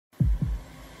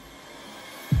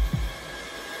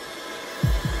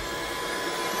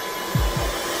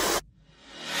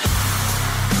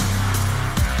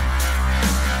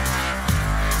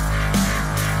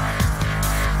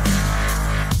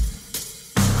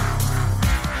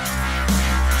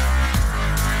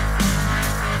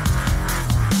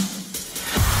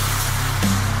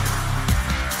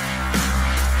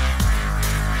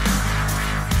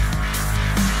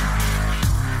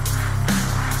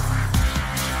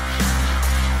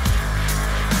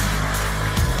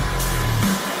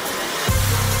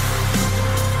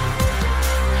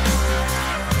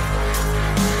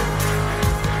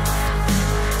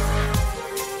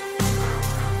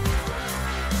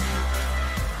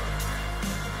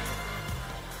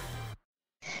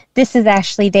This is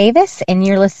Ashley Davis, and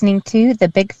you're listening to the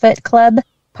Bigfoot Club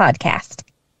podcast.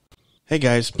 Hey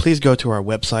guys, please go to our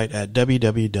website at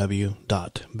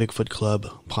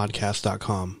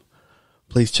www.bigfootclubpodcast.com.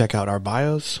 Please check out our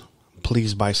bios,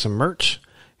 please buy some merch,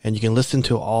 and you can listen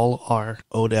to all our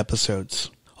old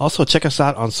episodes. Also, check us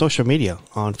out on social media,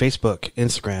 on Facebook,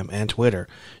 Instagram, and Twitter.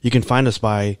 You can find us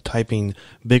by typing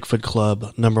Bigfoot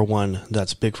Club #1.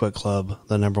 That's Bigfoot Club,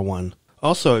 the #1.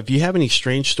 Also, if you have any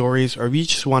strange stories or if you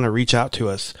just want to reach out to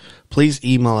us, please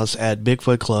email us at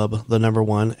bigfootclub, the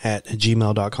 #1,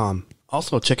 @gmail.com.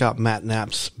 Also, check out Matt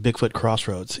Knapp's Bigfoot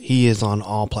Crossroads. He is on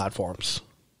all platforms.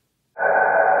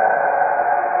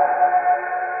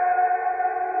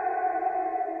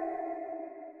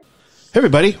 Hey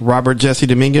everybody, Robert Jesse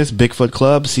Dominguez, Bigfoot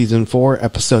Club, Season 4,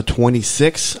 Episode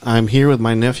 26. I'm here with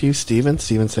my nephew, Steven.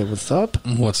 Steven, say what's up.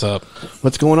 What's up?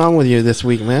 What's going on with you this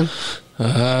week, man?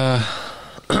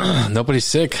 Nobody's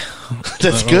sick.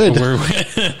 That's good. We're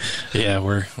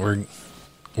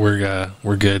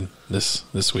good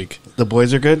this week. The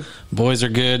boys are good? Boys are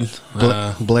good.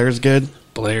 Blair's good?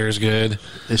 Blair's good.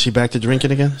 Is she back to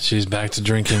drinking again? She's back to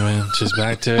drinking, man. She's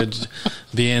back to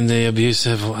being the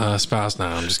abusive spouse. No,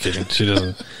 I'm just kidding.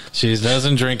 She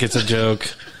doesn't drink. It's a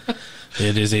joke.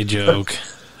 It is a joke.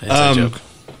 It's a joke.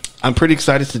 I'm pretty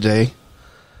excited today.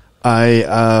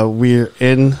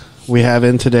 We have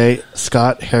in today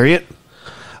Scott Herriott.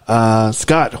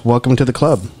 Scott, welcome to the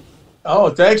club.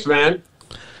 Oh, thanks, man.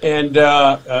 And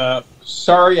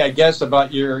sorry, I guess,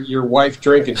 about your wife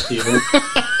drinking, Steven.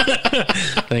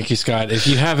 Thank you, Scott. If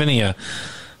you have any, I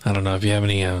don't know if you have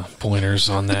any pointers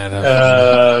on that.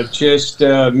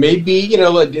 Maybe,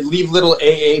 leave little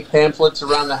AA pamphlets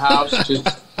around the house. Just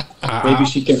maybe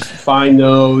she can find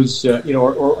those,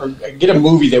 or get a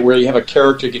movie where you have a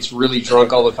character gets really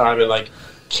drunk all the time and like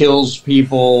kills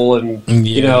people, and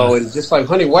and just like,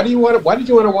 honey, why did you want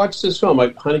to watch this film?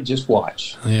 Like, honey, just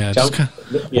watch. Yeah,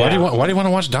 why do you want to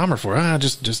watch Dahmer for?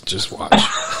 Just watch.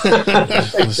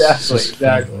 Exactly.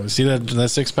 See that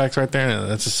six packs right there?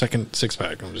 That's a second six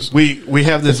pack. We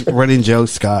have this running joke,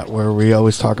 Scott, where we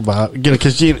always talk about,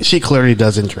 because she clearly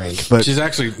doesn't drink, but she's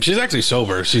actually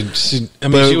sober. She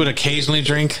would occasionally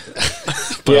drink,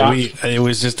 but it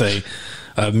was just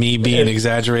me being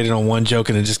exaggerated on one joke,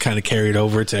 and it just kind of carried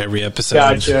over to every episode.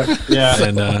 Gotcha. Yeah.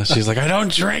 And she's like, I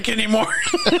don't drink anymore.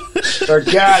 For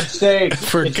God's sake. It's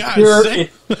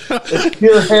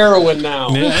pure heroin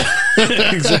now. Yeah.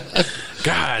 Exactly.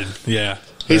 God. Yeah.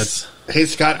 Hey,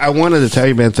 Scott, I wanted to tell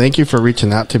you, man, thank you for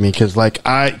reaching out to me, because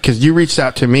you reached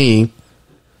out to me,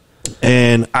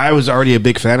 and I was already a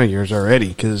big fan of yours already,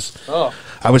 because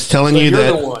I was telling you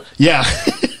that. You're the one. Yeah.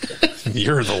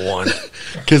 You're the one.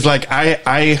 Because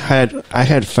I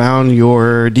had found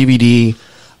your DVD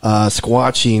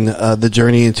squatching the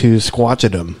journey into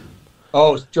squatchedom.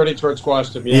 Oh, Journey Towards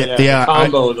Squatchdom. Yeah.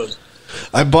 Combo of those.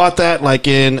 I bought that like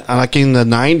in the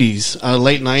 90s,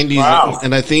 late 90s, wow.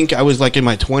 And I think I was like in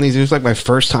my 20s. It was like my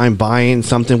first time buying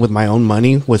something with my own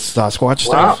money with Sasquatch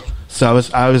stuff. So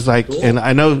I was like, cool. And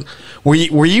I know, were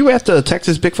you at the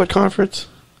Texas Bigfoot conference?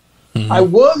 Mm-hmm. I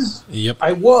was. Yep.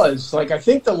 I was. Like, I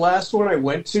think the last one I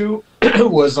went to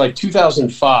was like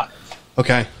 2005.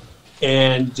 Okay.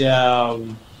 And I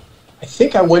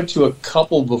think I went to a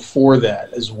couple before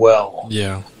that as well.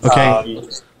 Yeah. Okay.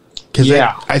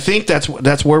 I think that's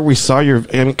where we saw your,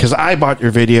 because I bought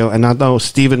your video, and I know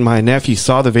Steven, my nephew,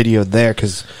 saw the video there,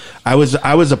 because I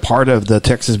was a part of the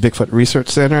Texas Bigfoot Research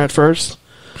Center at first.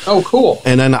 Oh, cool!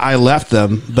 And then I left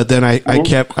them, but then I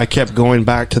kept going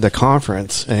back to the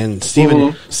conference. And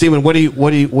Steven, what do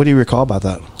you recall about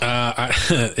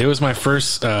that? It was my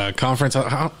first conference.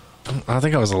 I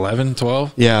think I was 11,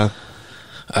 12. Yeah.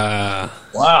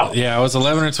 Wow. Yeah, I was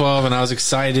 11 or 12, and I was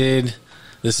excited.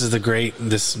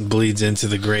 This bleeds into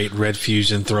the great Red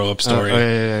Fusion throw up story.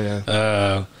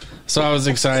 Yeah. So I was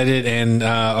excited, and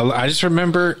I just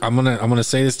remember, I'm gonna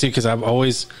say this too, because I've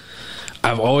always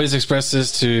expressed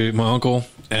this to my uncle,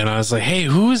 and I was like, hey,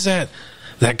 who is that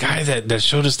guy that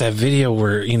showed us that video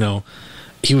where,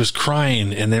 he was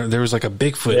crying, and there was like a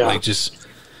Bigfoot, like just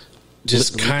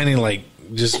kind of like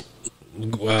just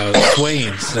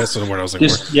swaying. That's the word I was like.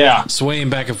 Swaying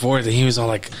back and forth, and he was all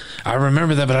like, I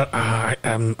remember that, but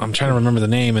I'm trying to remember the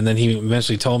name. And then he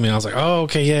eventually told me, and I was like, oh,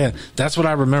 okay, yeah, that's what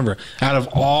I remember. Out of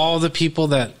all the people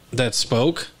that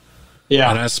spoke,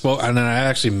 and I spoke, and then I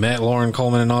actually met Lauren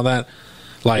Coleman and all that.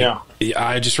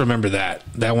 I just remember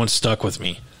that one stuck with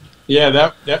me. Yeah,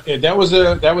 that was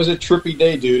a trippy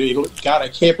day, dude. God, I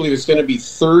can't believe it's going to be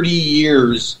 30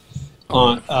 years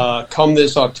on come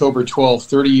this October 12th.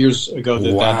 30 years ago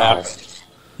that happened.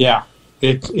 Yeah,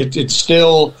 it's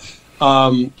still,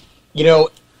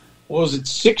 was it,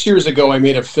 6 years ago, I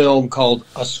made a film called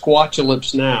A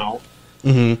Squatchalypse Now.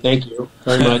 Mm-hmm. Thank you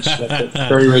very much. That's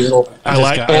very original. I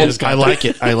like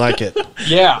it.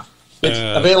 Yeah. It's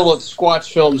available at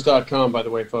squatchfilms.com, by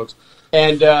the way, folks.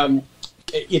 And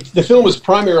the film was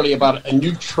primarily about a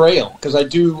new trail, because I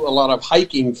do a lot of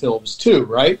hiking films too,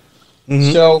 right?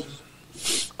 Mm-hmm. So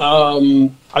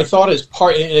I thought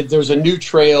there's a new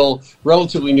trail,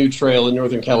 relatively new trail in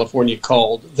Northern California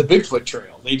called the Bigfoot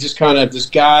Trail. They just kind of, this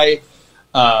guy,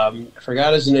 I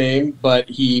forgot his name, but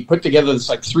he put together this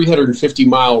like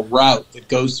 350-mile route that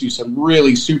goes through some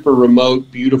really super remote,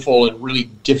 beautiful, and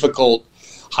really difficult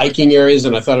hiking areas,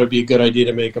 and I thought it would be a good idea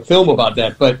to make a film about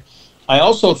that. But I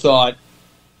also thought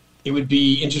it would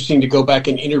be interesting to go back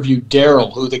and interview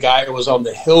Daryl, who the guy who was on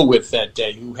the hill with that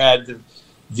day, who had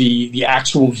the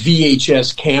actual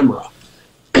VHS camera.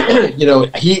 You know,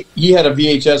 he had a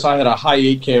VHS, I had a high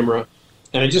 8 camera,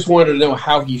 and I just wanted to know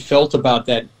how he felt about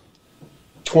that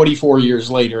 24 years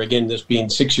later, again, this being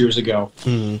 6 years ago.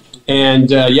 Mm-hmm. And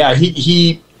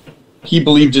he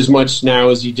believed as much now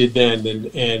as he did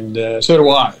then, and so do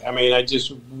I. I mean,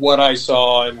 what I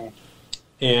saw, I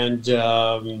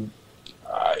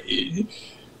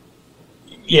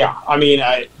mean,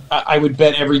 I would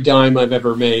bet every dime I've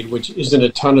ever made, which isn't a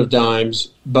ton of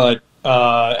dimes, but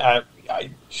that's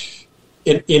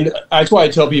why I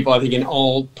tell people, I think in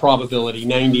all probability,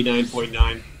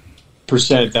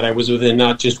 99.9%, that I was within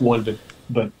not just one,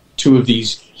 but two of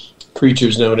these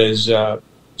creatures known as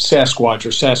Sasquatch or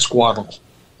Sasquattle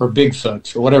or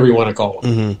Bigfoot or whatever you want to call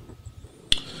them.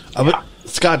 Mm-hmm.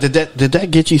 Scott, did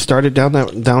that get you started down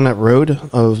that road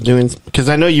of doing? Because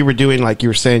I know you were doing, like you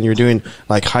were saying, you were doing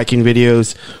like hiking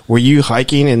videos. Were you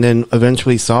hiking and then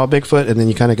eventually saw Bigfoot and then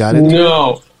you kind of got into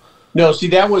it? No. See,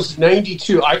 that was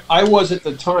 92. I was at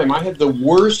the time. I had the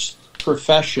worst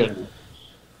profession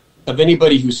of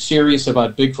anybody who's serious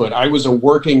about Bigfoot. I was a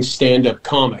working stand-up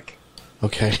comic.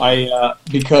 Okay.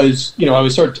 Because I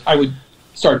would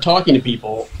start talking to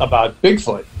people about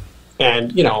Bigfoot,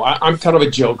 and I'm kind of a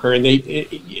joker, and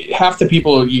half the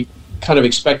people are kind of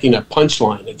expecting a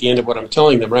punchline at the end of what I'm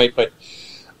telling them, right? But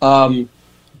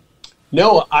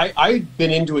no, I've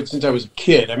been into it since I was a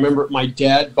kid. I remember my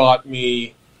dad bought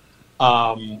me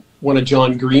one of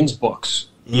John Green's books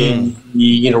in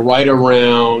the right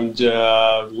around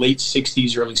late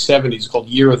 60s, early 70s, called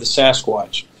Year of the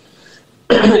Sasquatch.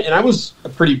 And I was a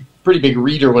pretty big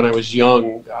reader when I was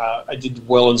young. I did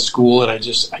well in school, and I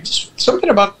just something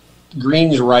about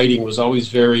Green's writing was always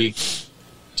very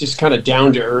just kind of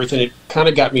down to earth, and it kind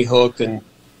of got me hooked. And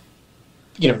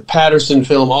Patterson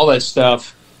film, all that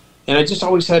stuff, and I just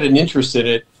always had an interest in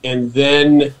it. And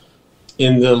then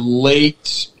in the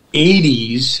late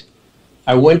 80s,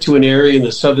 I went to an area in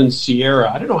the Southern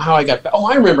Sierra. I don't know how I got back. Oh,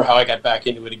 I remember how I got back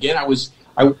into it again.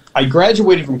 I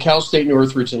graduated from Cal State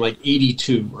Northridge in like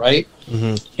 82, right?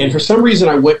 Mm-hmm. And for some reason,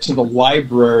 I went to the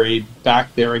library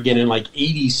back there again in like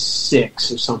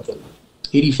 86 or something,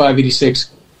 85, 86.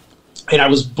 And I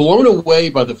was blown away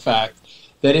by the fact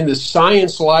that in the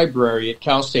science library at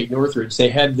Cal State Northridge, they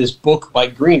had this book by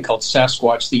Green called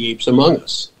Sasquatch, the Apes Among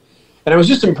Us. And I was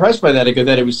just impressed by that,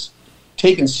 that it was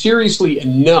taken seriously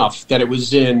enough that it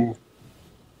was in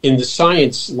the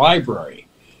science library.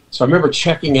 So I remember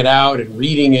checking it out and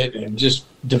reading it and just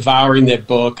devouring that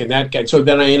book. And so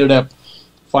then I ended up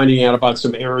finding out about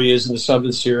some areas in the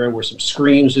Southern Sierra where some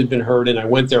screams had been heard. And I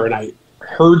went there and I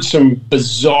heard some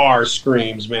bizarre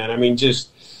screams, man. I mean, just,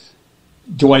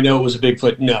 do I know it was a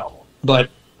Bigfoot? No. But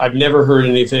I've never heard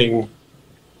anything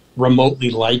remotely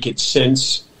like it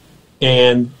since.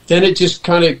 And then it just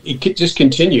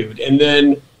continued. And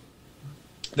then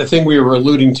the thing we were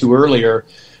alluding to earlier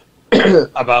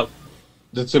about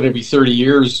that's going to be 30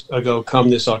 years ago come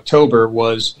this October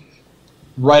was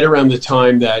right around the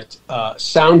time that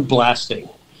sound blasting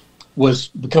was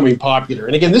becoming popular.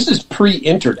 And again, this is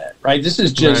pre-internet, right? This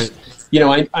is just,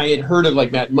 I had heard of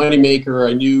like Matt Moneymaker.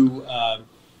 I knew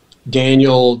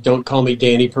Daniel, don't call me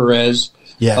Danny Perez,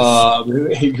 yes.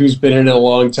 Who's been in it a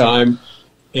long time.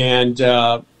 And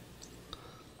I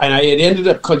had ended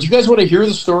up. Do you guys want to hear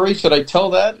the story? Should I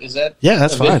tell that? Is that? Yeah,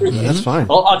 that's fine. Mm-hmm. That's fine.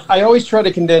 Well, I always try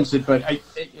to condense it, but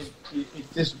it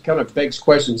just kind of begs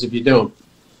questions if you don't.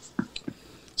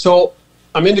 So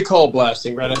I'm into call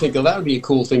blasting, right? I think that would be a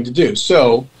cool thing to do.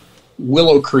 So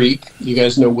Willow Creek, you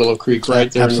guys know Willow Creek,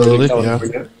 right? There Absolutely, in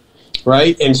California,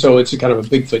 right? And so it's a kind of a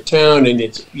Bigfoot town, and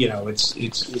it's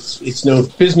known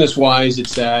business wise.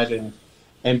 It's that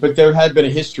but there had been a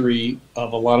history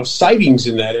of a lot of sightings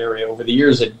in that area over the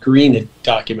years that Green had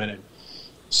documented.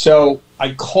 So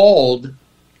I called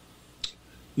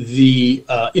the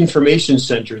information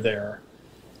center there,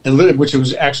 which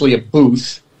was actually a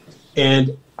booth,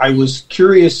 And I was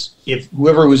curious if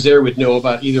whoever was there would know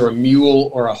about either a mule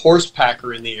or a horse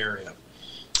packer in the area.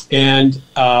 And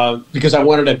because I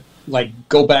wanted to like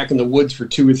go back in the woods for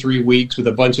 2 or 3 weeks with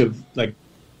a bunch of like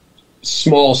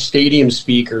small stadium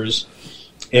speakers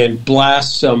and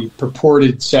blast some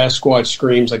purported Sasquatch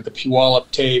screams like the Puyallup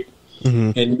tape,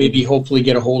 and maybe hopefully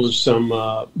get a hold of some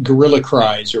gorilla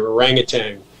cries or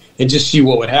orangutan and just see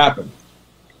what would happen.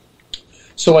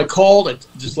 So I called,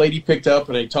 this lady picked up,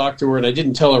 and I talked to her, and I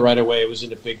didn't tell her right away it was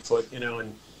into Bigfoot,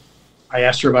 and I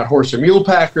asked her about horse or mule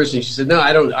packers, and she said, no,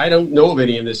 I don't know of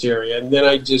any in this area. And then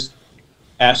I just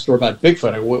asked her about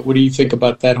Bigfoot. What do you think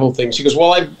about that whole thing? She goes,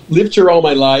 well, I've lived here all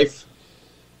my life.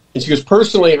 And she goes,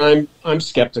 personally, I'm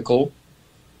skeptical.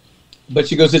 But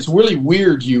she goes, it's really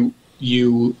weird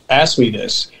you asked me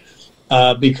this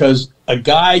because a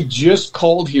guy just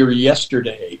called here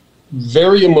yesterday,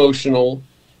 very emotional,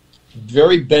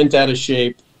 very bent out of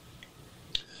shape,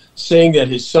 saying that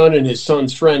his son and his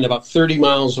son's friend about 30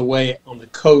 miles away on the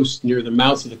coast near the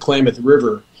mouth of the Klamath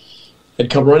River had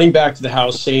come running back to the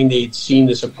house saying they'd seen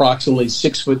this approximately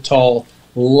 6-foot-tall,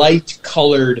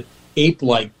 light-colored,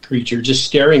 ape-like creature just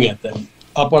staring at them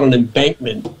up on an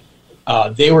embankment.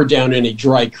 They were down in a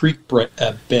dry creek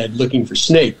bed looking for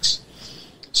snakes.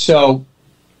 So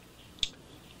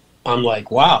I'm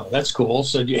like, wow, that's cool.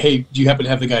 So, hey, do you happen to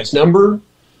have the guy's number?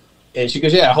 And she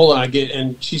goes, yeah, hold on.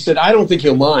 And she said, I don't think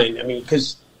he'll mind. I mean,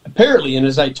 because apparently, and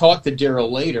as I talked to Daryl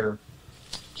later,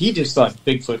 he just thought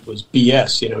Bigfoot was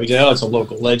BS. He said, oh, it's a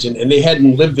local legend. And they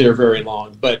hadn't lived there very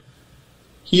long. But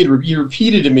he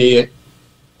repeated to me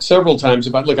several times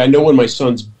about, look, I know when my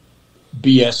son's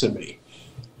BSing me.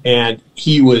 And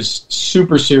he was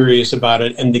super serious about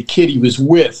it. And the kid he was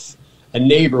with, a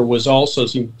neighbor, was also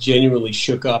seemed genuinely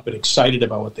shook up and excited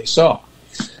about what they saw.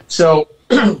 So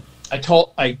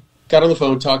I got on the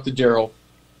phone, talked to Daryl.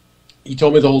 He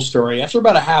told me the whole story. After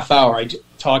about a half hour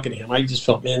talking to him, I just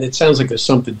felt, man, it sounds like there's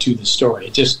something to the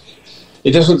story.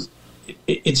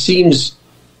 It seems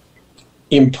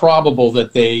improbable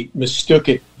that they mistook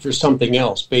it for something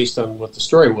else based on what the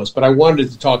story was. But I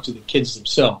wanted to talk to the kids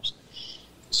themselves.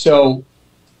 So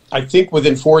I think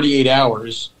within 48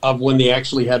 hours of when they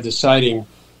actually had the sighting,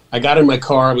 I got in my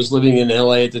car. I was living in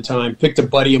L.A. at the time, picked a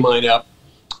buddy of mine up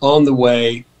on the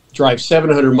way, drive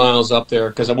 700 miles up there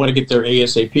because I want to get there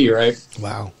ASAP, right?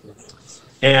 Wow.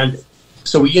 And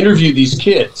so we interviewed these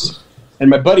kids. And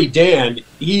my buddy Dan,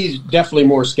 he's definitely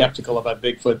more skeptical about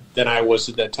Bigfoot than I was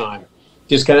at that time.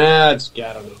 Just kind of,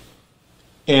 I don't know.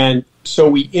 And so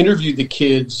we interviewed the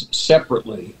kids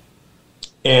separately.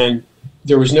 And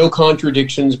there was no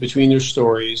contradictions between their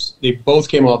stories. They both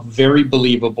came off very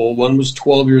believable. One was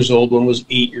 12 years old, one was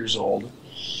 8 years old.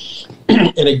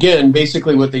 And again,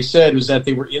 basically what they said was that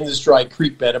they were in this dry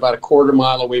creek bed about a quarter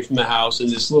mile away from the house in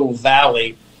this little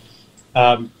valley.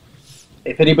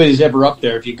 If anybody's ever up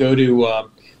there, if you go to,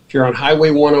 if you're on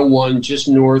Highway 101 just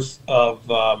north of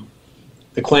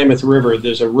the Klamath River,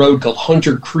 there's a road called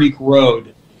Hunter Creek Road.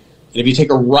 And if you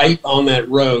take a right on that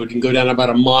road and go down about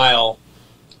a mile,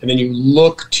 and then you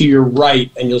look to your right,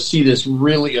 and you'll see this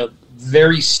really a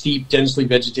very steep, densely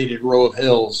vegetated row of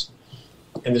hills.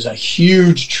 And there's a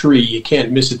huge tree. You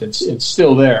can't miss it. It's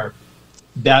still there.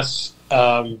 That's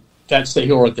the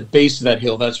hill, or at the base of that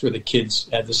hill, that's where the kids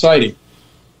had the sighting.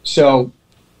 So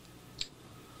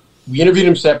we interviewed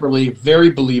them separately, very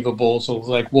believable. So it was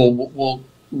like, well,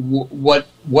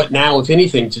 what now, if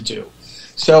anything, to do?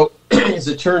 So as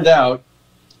it turned out,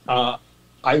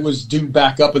 I was due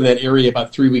back up in that area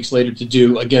about 3 weeks later to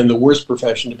do, again, the worst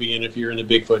profession to be in if you're into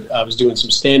Bigfoot. I was doing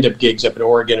some stand-up gigs up in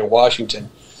Oregon and Washington.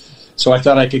 So I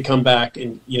thought I could come back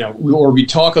and, or we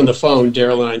talk on the phone,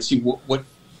 Daryl and I, and see what,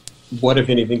 if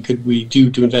anything, could we do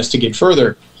to investigate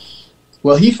further.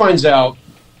 Well, he finds out,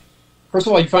 first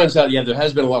of all, yeah, there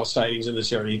has been a lot of sightings in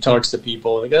this area. He talks to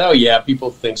people, and they go, oh, yeah,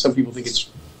 some people think it's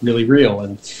really real.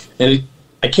 And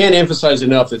I can't emphasize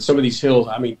enough that some of these hills,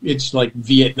 I mean, it's like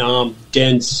Vietnam,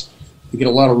 dense. You get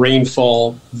a lot of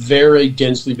rainfall, very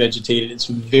densely vegetated. It's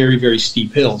very, very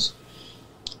steep hills.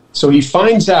 So he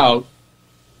finds out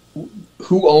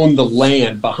who owned the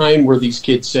land behind where these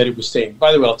kids said it was staying.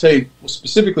 By the way, I'll tell you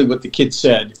specifically what the kids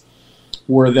said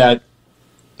were that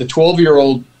the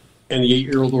 12-year-old and the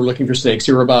 8-year-old were looking for snakes.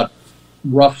 They were about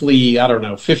roughly,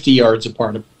 50 yards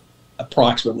apart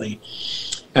approximately.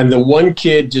 And the one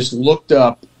kid just looked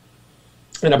up,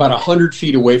 and about 100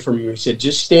 feet away from him, he said,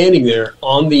 just standing there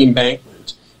on the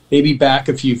embankment, maybe back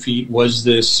a few feet, was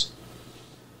this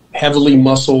heavily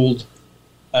muscled,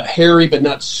 hairy but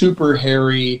not super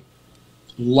hairy,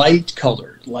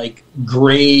 light-colored, like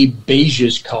gray,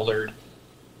 beigeish-colored,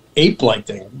 ape-like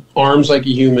thing. Arms like a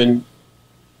human,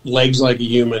 legs like a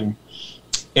human.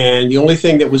 And the only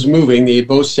thing that was moving, they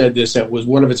both said this, that was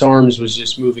one of its arms was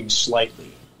just moving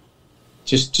slightly,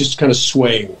 just kind of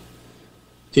swaying.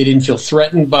 They didn't feel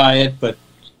threatened by it, but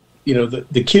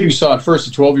the kid who saw it first,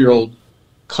 the 12-year-old,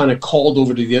 kind of called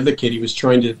over to the other kid. He was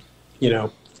trying to,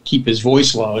 keep his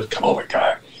voice low and come over,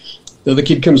 guy. The other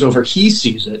kid comes over, he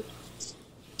sees it,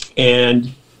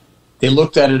 and they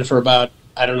looked at it for about,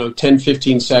 10,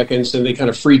 15 seconds, and they kind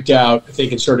of freaked out. I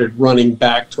think, and started running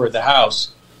back toward the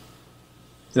house.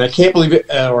 And I can't believe it,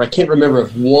 or I can't remember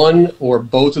if one or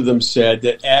both of them said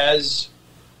that as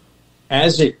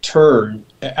it turned,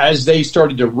 as they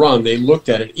started to run, they looked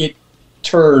at it, it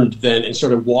turned then and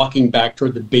started walking back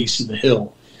toward the base of the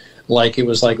hill. Like it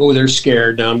was like, oh, they're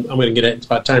scared. Now I'm going to it's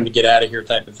about time to get out of here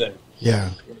type of thing.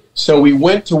 Yeah. So we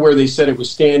went to where they said it was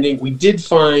standing. We did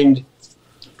find,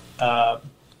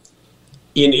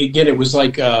 it was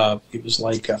like a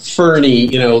ferny,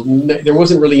 there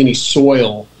wasn't really any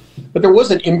soil. But there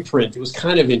was an imprint. It was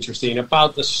kind of interesting,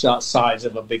 about the size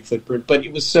of a big footprint, but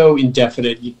it was so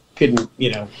indefinite you couldn't,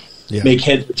 make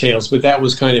heads or tails. But that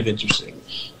was kind of interesting.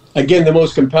 Again, the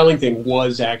most compelling thing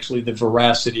was actually the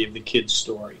veracity of the kid's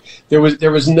story. There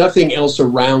was nothing else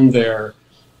around there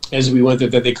as we went there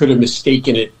that they could have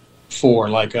mistaken it for,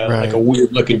 like a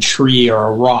weird looking tree or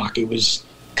a rock. It was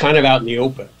kind of out in the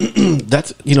open.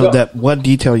 That's that one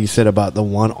detail you said about the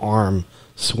one arm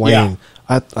swaying. Yeah.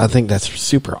 I think that's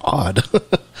super odd.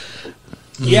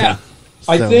 Yeah.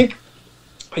 So. I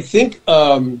think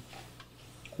to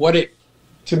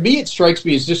me it strikes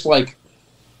me as just like,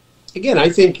 again, I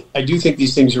do think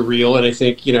these things are real, and I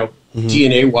think,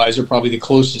 DNA wise are probably the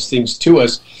closest things to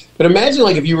us. But imagine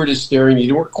like if you were just staring,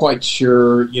 you weren't quite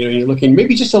sure, you're looking,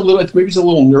 maybe it's a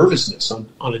little nervousness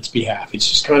on its behalf. It's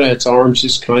just kind of, its arms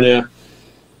just kind of,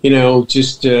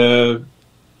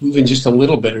 moving just a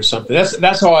little bit or something.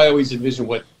 That's how I always envision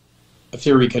what a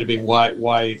theory could have been,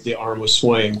 why the arm was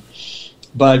swaying.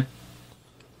 But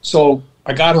so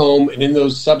I got home, and in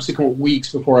those subsequent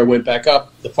weeks before I went back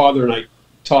up, the father and I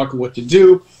talked what to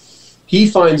do. He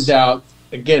finds out,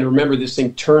 again, remember this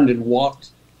thing turned and walked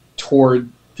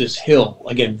toward this hill.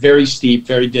 Again, very steep,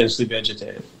 very densely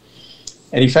vegetated.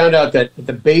 And he found out that at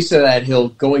the base of that hill,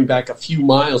 going back a few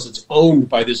miles, it's owned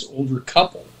by this older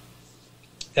couple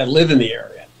that live in the area.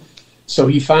 So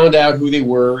he found out who they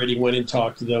were, and he went and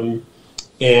talked to them,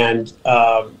 and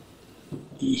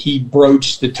he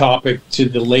broached the topic to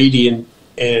the lady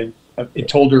and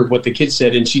told her what the kid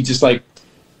said, and she just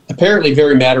apparently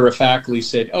very matter-of-factly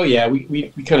said, oh yeah,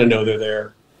 we kind of know they're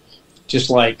there, just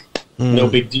no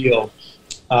big deal.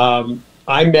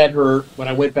 I met her when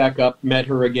I went back up, met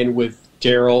her again with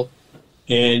Daryl,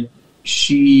 and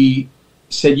she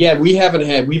said, yeah,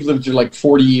 we've lived here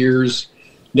 40 years,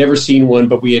 never seen one,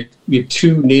 but we had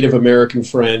two Native American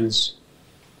friends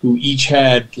who each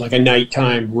had a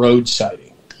nighttime road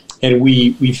sighting. And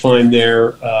we find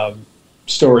their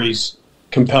stories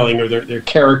compelling, or their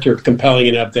character compelling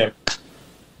enough that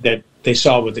they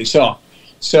saw what they saw.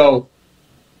 So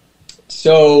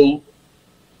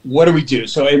what do we do?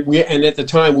 So and at the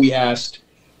time we asked,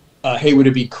 hey, would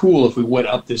it be cool if we went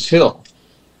up this hill?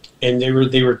 And they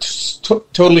were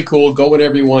totally cool. Go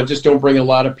whenever you want. Just don't bring a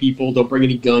lot of people. Don't bring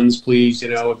any guns, please.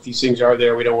 If these things are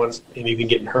there, we don't want anything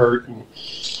getting hurt. And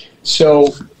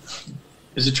so,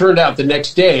 as it turned out, the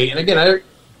next day, and again,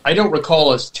 I don't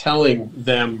recall us telling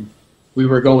them we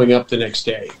were going up the next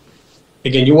day.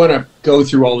 Again, you want to go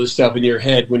through all this stuff in your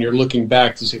head when you're looking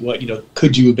back to say,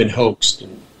 could you have been hoaxed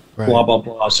and blah, blah,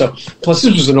 blah. So, plus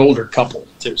this was an older couple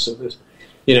too. So this,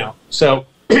 so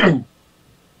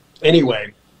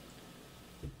anyway.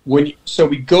 So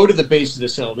we go to the base of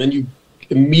this hill, then you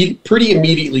pretty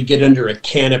immediately get under a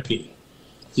canopy.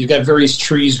 You've got various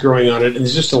trees growing on it, and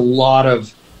there's just a lot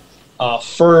of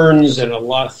ferns and a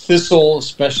lot of thistle,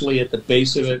 especially at the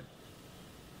base of it.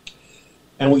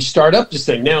 And we start up this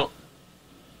thing. Now,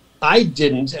 I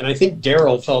didn't, and I think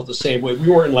Daryl felt the same way. We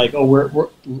weren't like, oh,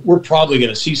 we're probably going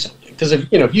to see something. Because if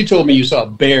you told me you saw a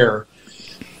bear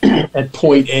at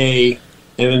point A,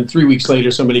 and then 3 weeks later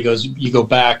somebody goes, you go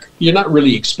back, you're not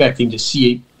really expecting to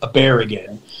see a bear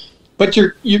again, but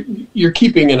you're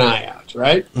keeping an eye out,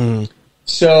 right? Mm.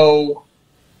 So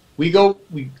we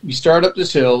start up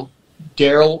this hill.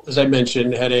 Daryl, as I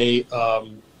mentioned, had a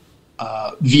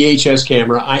VHS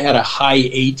camera. I had a high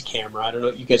 8 camera. I don't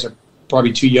know, you guys are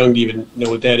probably too young to even know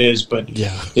what that is, but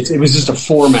yeah, it was just a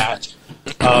format.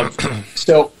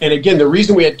 So, and again, the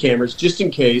reason we had cameras, just in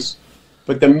case,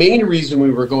 but the main reason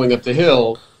we were going up the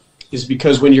hill is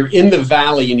because when you're in the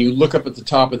valley and you look up at the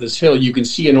top of this hill, you can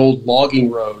see an old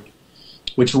logging road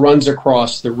which runs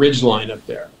across the ridgeline up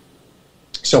there.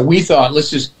 So we thought, let's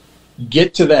just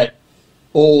get to that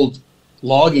old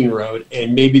logging road,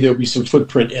 and maybe there'll be some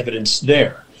footprint evidence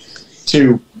there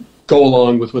to go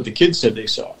along with what the kids said they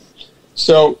saw.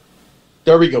 So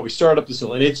there we go. We start up this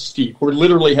hill, and it's steep. We're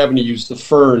literally having to use the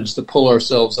ferns to pull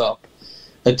ourselves up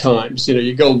at times.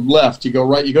 You go left, you go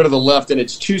right, you go to the left, and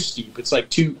it's too steep. It's like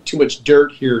too much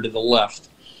dirt here to the left.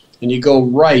 And you go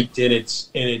right, and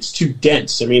it's too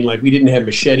dense. I mean, like, we didn't have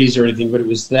machetes or anything, but it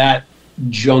was that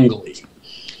jungly.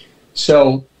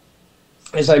 So,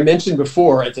 as I mentioned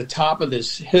before, at the top of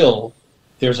this hill,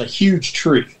 there's a huge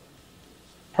tree,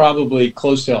 probably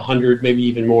close to 100, maybe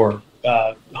even more,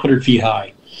 100 feet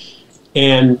high.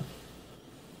 And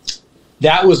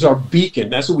that was our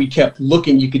beacon. That's what we kept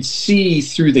looking. You could see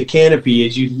through the canopy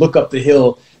as you look up the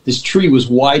hill. This tree was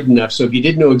wide enough, so if you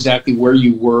didn't know exactly where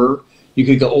you were, you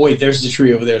could go, oh, wait, there's the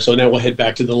tree over there, so now we'll head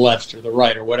back to the left or the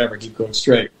right or whatever, keep going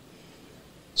straight.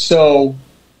 So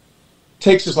it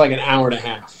takes us like an hour and a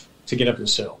half to get up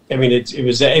this hill. I mean, it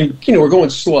was, and we're going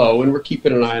slow, and we're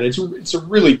keeping an eye on it. It's a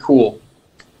really cool,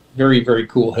 very, very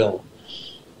cool hill.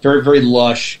 Very, very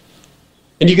lush.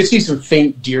 And you can see some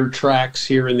faint deer tracks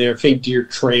here and there, faint deer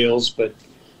trails, but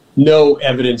no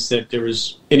evidence that there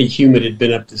was any human had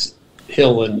been up this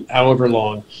hill in however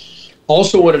long.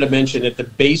 Also wanted to mention at the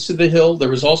base of the hill, there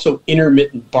was also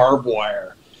intermittent barbed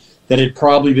wire that had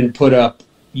probably been put up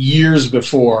years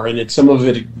before, and some of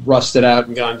it had rusted out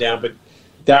and gone down, but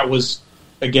that was,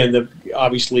 again,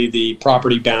 obviously the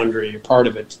property boundary, part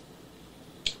of it.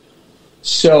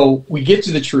 So we get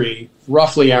to the tree,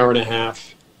 roughly hour and a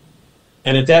half,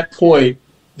 and at that point,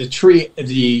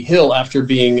 the hill, after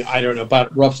being, I don't know,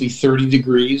 about roughly 30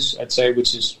 degrees, I'd say,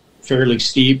 which is fairly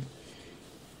steep,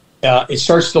 it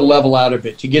starts to level out a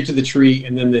bit. To get to the tree,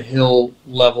 and then the hill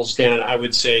levels down, I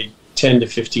would say, 10 to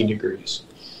 15 degrees.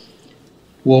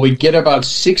 Well, we get about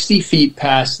 60 feet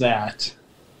past that.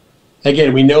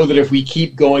 Again, we know that if we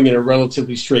keep going in a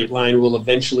relatively straight line, we'll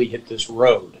eventually hit this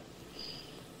road.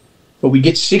 But we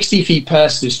get 60 feet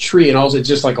past this tree, and also it's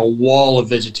just like a wall of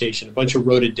vegetation, a bunch of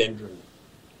rhododendron.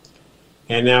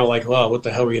 And now, like, well, what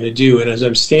the hell are we going to do? And as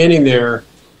I'm standing there,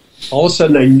 all of a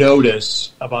sudden I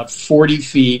notice about 40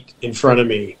 feet in front of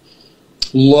me,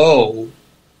 low,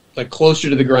 like closer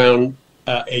to the ground,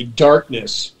 a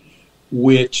darkness,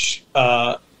 which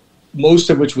most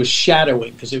of which was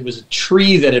shadowing, because it was a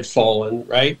tree that had fallen,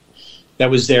 right? That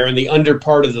was there, and the under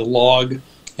part of the log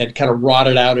had kind of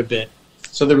rotted out a bit.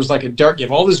 So there was like a dark, you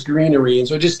have all this greenery, and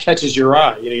so it just catches your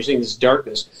eye. You're seeing this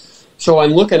darkness. So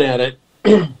I'm looking at it,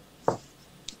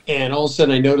 and all of a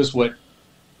sudden I notice what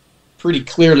pretty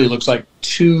clearly looks like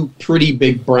two pretty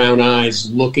big brown eyes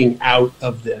looking out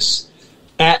of this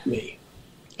at me,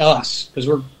 us, because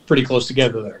we're pretty close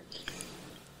together there.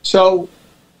 So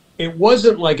it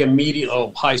wasn't like immediate,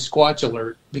 high squatch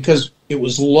alert, because it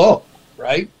was low,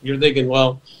 right? You're thinking,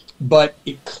 well, but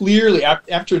it clearly,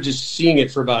 after just seeing it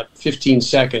for about 15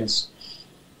 seconds,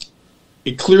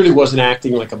 it clearly wasn't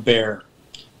acting like a bear.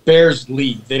 Bears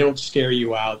leave. They don't scare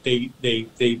you out. They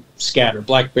scatter.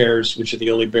 Black bears, which are the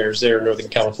only bears there in Northern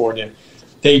California,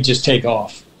 they just take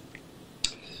off.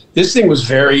 This thing was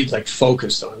very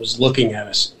focused on. It was looking at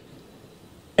us.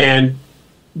 And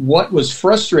what was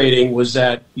frustrating was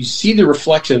that you see the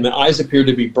reflection. The eyes appear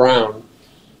to be brown.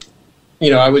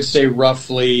 I would say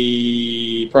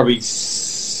roughly probably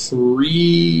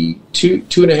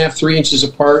 2.5, 3 inches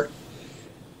apart.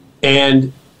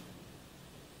 And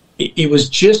it was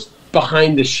just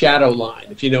behind the shadow line,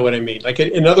 if you know what I mean. Like,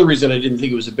 another reason I didn't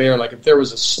think it was a bear, like if there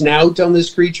was a snout on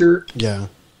this creature, yeah,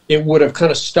 it would have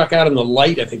kind of stuck out in the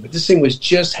light, I think. But this thing was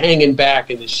just hanging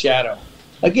back in the shadow.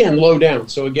 Again, low down.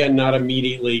 So again, not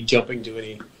immediately jumping to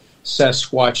any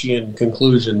Sasquatchian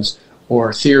conclusions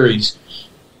or theories.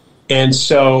 And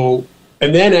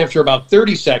then after about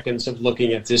 30 seconds of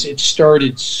looking at this, it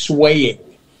started swaying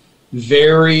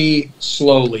very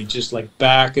slowly, just like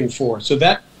back and forth. So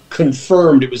that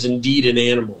confirmed it was indeed an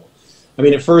animal. I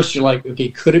mean, at first you're like, okay,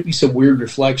 could it be some weird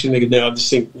reflection? They go, no, this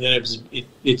thing, then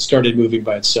it started moving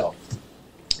by itself.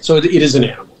 So it is an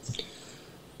animal.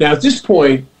 Now, at this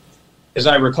point, as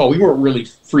I recall, we weren't really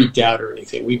freaked out or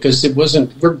anything, because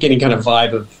we're getting kind of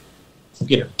vibe of,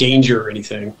 danger or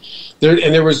anything.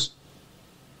 There was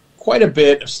quite a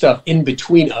bit of stuff in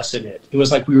between us and it. It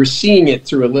was like we were seeing it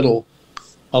through a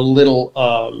little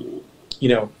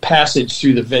passage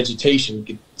through the vegetation. You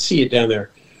could see it down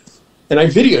there. And I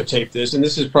videotaped this, and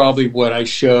this is probably what I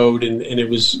showed, and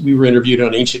we were interviewed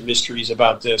on Ancient Mysteries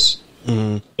about this,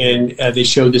 and they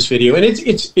showed this video, and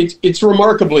it's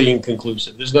remarkably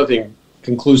inconclusive. There's nothing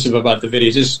conclusive about the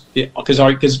video, because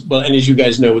and as you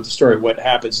guys know with the story, what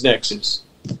happens next is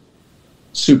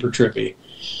super trippy.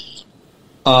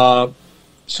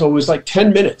 So it was like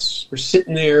 10 minutes. We're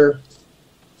sitting there,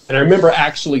 And I remember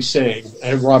actually saying,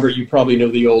 and Robert, you probably know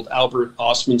the old Albert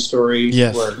Ostman story.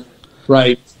 Yes.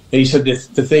 Right. And he said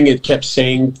the thing it kept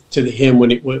saying to him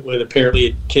when apparently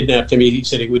it kidnapped him, he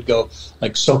said it would go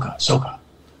like, Soka, Soka,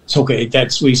 Soka.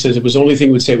 That's what he says. It was the only thing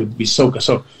it would say would be Soka.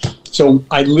 So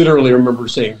I literally remember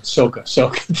saying Soka,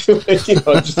 Soka. You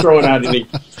know, just throwing out anything,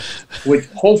 which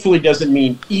hopefully doesn't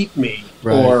mean eat me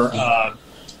or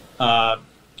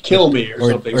kill me or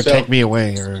something. Or take me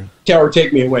away. Or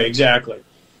take me away, exactly.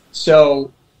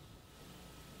 So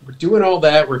we're doing all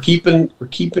that. We're keeping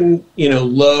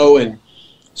low. And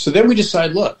so then we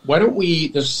decide, look, why don't we,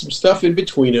 there's some stuff in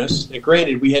between us. And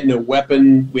granted, we had no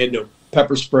weapon. We had no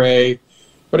pepper spray.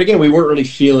 But again, we weren't really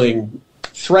feeling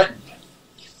threatened.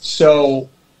 So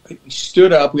we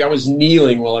stood up. I was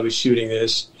kneeling while I was shooting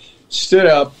this. Stood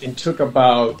up and took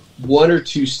about 1 or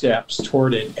 2 steps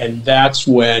toward it. And that's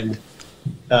when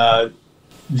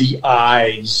the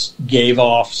eyes gave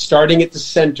off, starting at the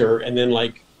center and then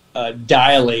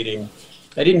dilating.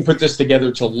 I didn't put this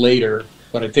together till later,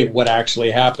 but I think what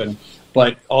actually happened.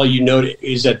 But all you note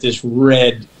is that this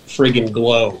red friggin'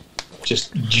 glow,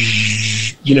 just,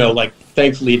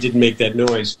 thankfully it didn't make that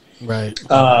noise. Right.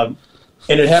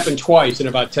 And it happened twice in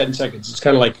about 10 seconds. It's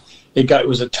kind of like it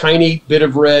was a tiny bit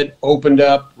of red, opened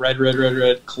up, red,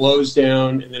 closed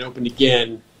down, and then opened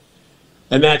again.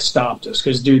 And that stopped us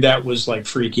because, dude, that was like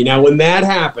freaky. Now, when that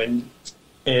happened,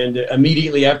 and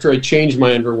immediately after I changed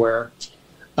my underwear,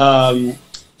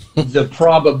 the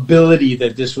probability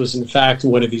that this was in fact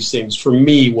one of these things for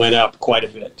me went up quite a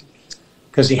bit.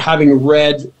 Because having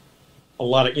read a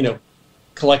lot of,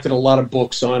 collected a lot of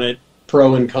books on it,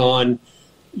 pro and con,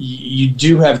 you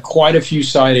do have quite a few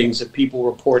sightings of people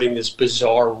reporting this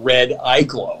bizarre red eye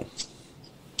glow.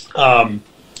 I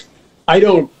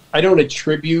don't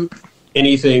attribute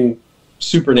anything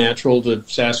supernatural to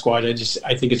Sasquatch.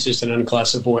 I think it's just an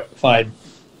unclassified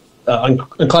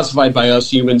by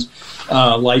us humans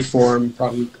life form,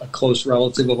 probably a close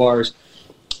relative of ours.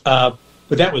 But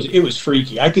it was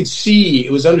freaky. I could see,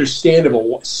 it was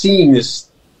understandable seeing this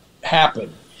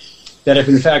happen, that if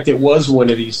in fact it was one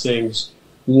of these things,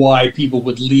 why people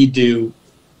would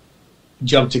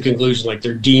jump to conclusions like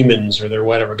they're demons or they're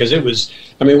whatever. Because it was,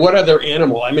 what other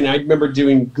animal? I remember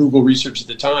doing Google research at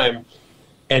the time,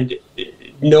 and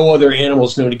no other animal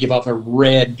is known to give off a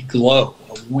red glow,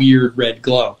 a weird red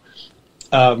glow.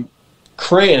 Grover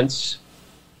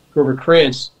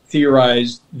Krantz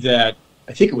theorized that,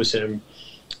 I think it was him,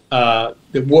 that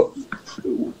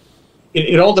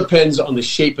it all depends on the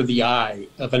shape of the eye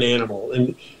of an animal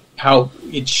and how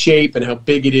its shape and how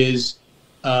big it is,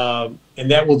 and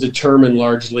that will determine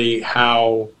largely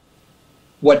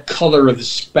what color of the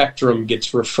spectrum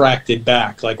gets refracted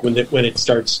back, like when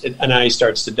an eye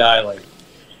starts to dilate.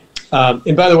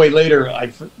 And by the way, later I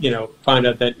find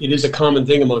out that it is a common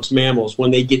thing amongst mammals.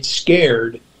 When they get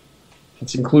scared,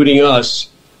 it's including us,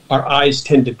 our eyes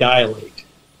tend to dilate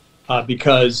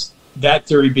because that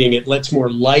theory being it lets more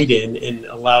light in and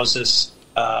allows us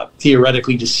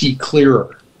theoretically to see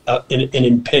clearer an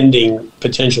impending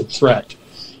potential threat.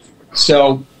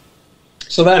 So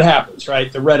that happens,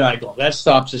 right? The red eye glow, that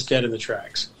stops us dead in our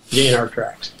tracks.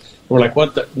 We're like,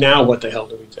 what the hell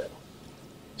do we do?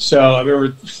 So I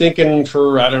remember thinking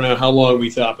for, I don't know how long we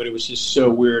thought, but it was just so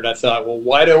weird. I thought, well,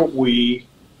 why don't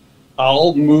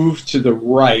I'll move to the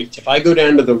right. If I go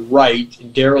down to the right,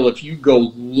 and Daryl, if you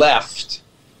go left,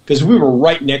 because we were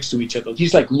right next to each other.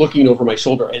 He's like looking over my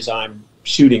shoulder as I'm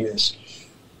shooting this.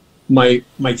 My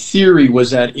theory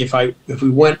was that if we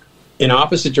went in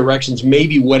opposite directions,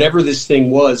 maybe whatever this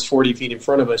thing was 40 feet in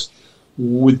front of us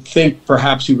would think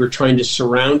perhaps we were trying to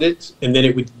surround it, and then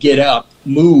it would get up,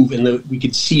 move, and we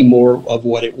could see more of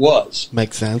what it was.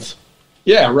 Makes sense.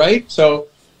 Yeah, right? So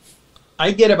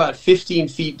I get about 15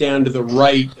 feet down to the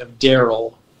right of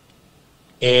Daryl,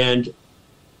 and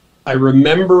I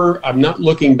remember, I'm not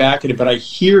looking back at it, but I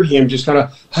hear him just kind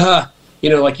of,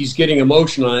 like he's getting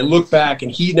emotional. And I look back, and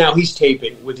he's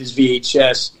taping with his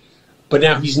VHS, but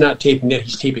now he's not taping that,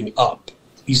 he's taping up.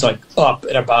 He's like up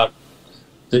at about,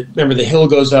 remember the hill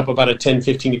goes up about a 10,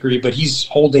 15 degree, but he's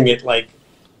holding it like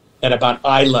at about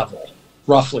eye level,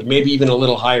 roughly, maybe even a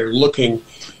little higher, looking.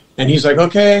 And he's like,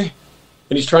 okay.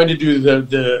 And he's trying to do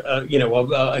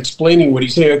explaining what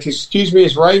he's saying. Okay, excuse me,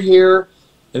 it's right here.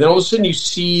 And then all of a sudden you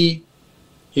see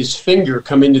his finger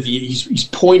come into he's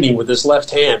pointing with his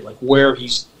left hand, like where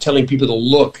he's telling people to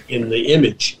look in the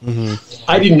image. Mm-hmm.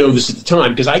 I didn't know this at the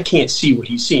time because I can't see what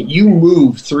he's seeing. You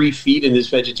move 3 feet in this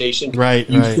vegetation. Right.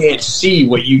 You can't see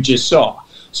what you just saw.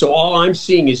 So all I'm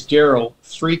seeing is Daryl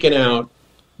freaking out,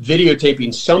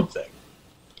 videotaping something.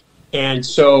 And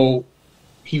so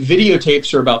he videotapes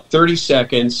for about 30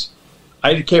 seconds,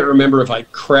 I can't remember if I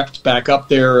crept back up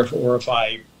there or if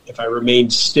I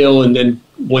remained still, and then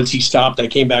once he stopped, I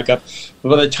came back up. But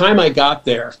by the time I got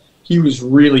there, he was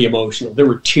really emotional. There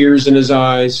were tears in his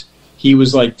eyes. He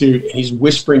was like, dude, and he's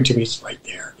whispering to me, it's right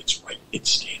there.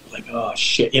 It's like, oh,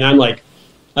 shit. And I'm like,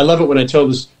 I love it when I tell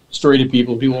this story to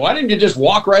people. People, why didn't you just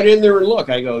walk right in there and look?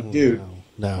 I go, dude,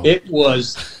 no. There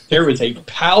was a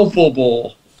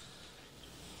palpable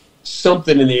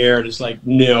something in the air. And it's like,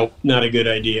 no, not a good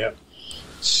idea.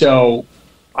 So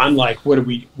I'm like, what do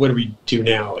we do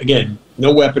now? Again,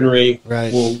 no weaponry.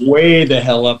 Right. We're way the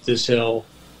hell up this hill.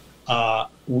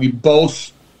 We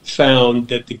both found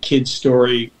that the kid's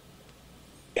story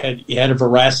had a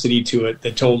veracity to it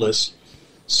that told us.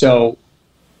 So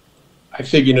I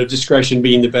figured, discretion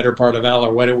being the better part of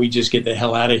valor, why don't we just get the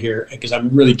hell out of here? Because I'm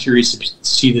really curious to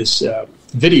see this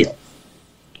video.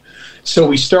 So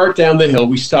we start down the hill.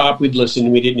 We stop. We'd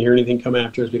listen. We didn't hear anything come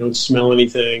after us. We don't smell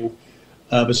anything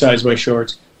besides my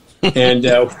shorts. And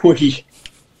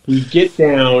we get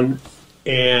down,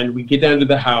 and we get down to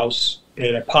the house,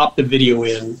 and I pop the video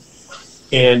in.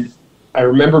 And I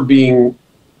remember being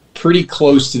pretty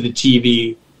close to the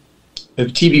TV. The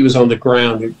TV was on the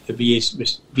ground. The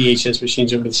VHS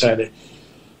machine's over the side of it.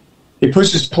 He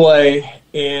pushes play,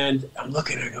 and I'm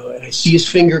looking. I go, and I see his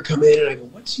finger come in, and I go,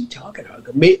 "What's he talking about?"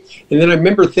 And then I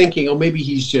remember thinking, "Oh, maybe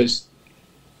he's just,"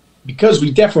 because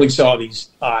we definitely saw these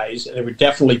eyes, and they were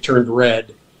definitely turned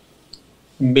red.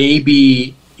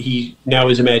 Maybe now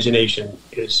his imagination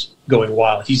is going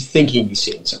wild. He's thinking he's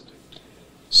seeing something.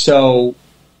 So,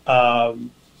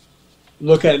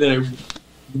 look at it, then I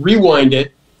rewind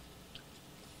it.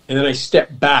 And then I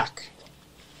step back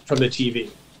from the TV.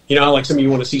 You know how like some of you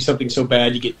want to see something so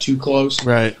bad you get too close?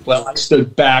 Right. Well, I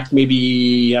stood back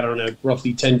maybe, I don't know,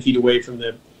 roughly 10 feet away from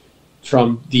the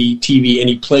TV, and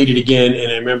he played it again.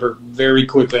 And I remember very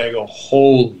quickly, I go,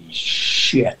 holy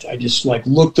shit. I just like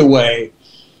looked away.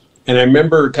 And I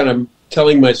remember kind of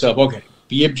telling myself, okay,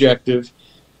 be objective.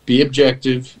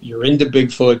 You're into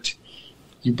Bigfoot.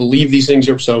 You believe these things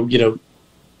are so,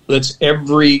 let's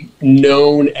every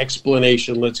known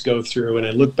explanation, let's go through. And I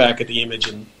look back at the image,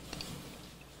 and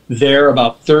there,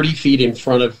 about 30 feet in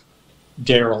front of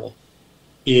Daryl,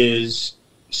 is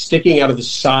sticking out of the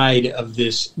side of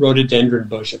this rhododendron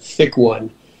bush, a thick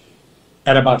one.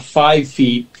 At about 5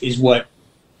 feet is what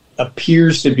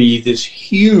appears to be this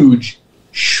huge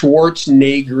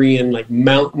Schwarzenegerian, like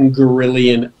mountain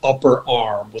gorillian upper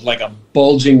arm with like a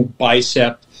bulging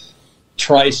bicep,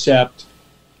 tricep,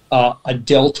 a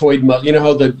deltoid muscle. You know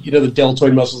how the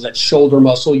deltoid muscle is that shoulder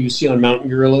muscle you see on mountain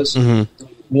gorillas? Mm-hmm.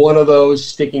 One of those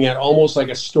sticking out almost like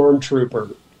a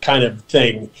stormtrooper kind of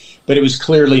thing, but it was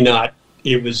clearly not.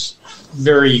 It was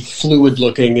very fluid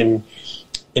looking,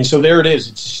 and so there it is.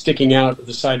 It's sticking out of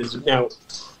the side of now,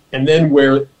 and then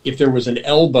where if there was an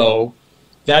elbow,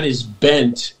 that is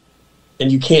bent,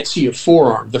 and you can't see a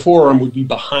forearm. The forearm would be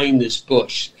behind this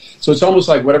bush. So it's almost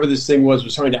like whatever this thing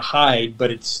was trying to hide,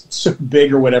 but it's so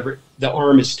big or whatever, the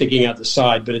arm is sticking out the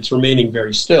side, but it's remaining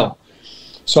very still.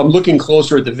 So I'm looking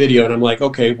closer at the video, and I'm like,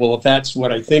 okay, well, if that's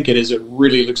what I think it is, it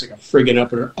really looks like a friggin'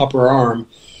 upper arm.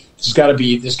 There's got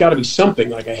to be something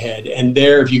like a head. And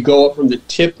there, if you go up from the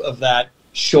tip of that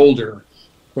shoulder,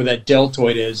 where that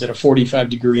deltoid is, at a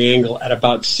 45-degree angle, at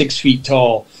about 6 feet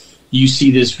tall, you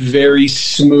see this very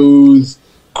smooth,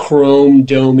 chrome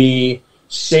domey,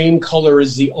 same color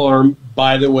as the arm,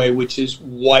 by the way, which is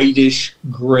whitish,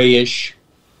 grayish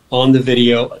on the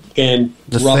video. Again,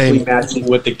 roughly matching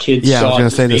what the kids saw. Yeah, I was going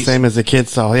to say the same as the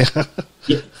kids saw, yeah.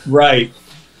 Right.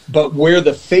 But where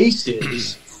the face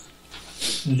is,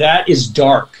 that is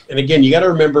dark. And again, you got to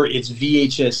remember it's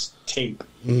VHS tape.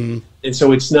 Mm-hmm. And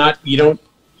so it's not,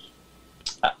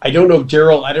 I don't know,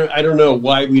 Daryl, I don't know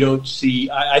why we don't see,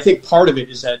 I think part of it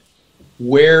is that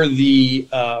where the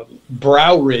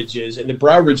brow ridge is, and the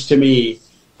brow ridge to me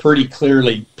pretty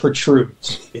clearly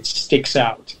protrudes. It sticks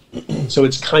out. So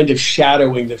it's kind of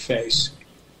shadowing the face.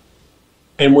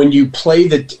 And when you play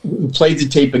the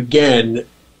tape again,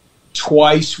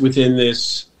 twice within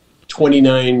this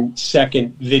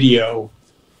 29-second video,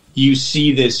 you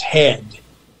see this head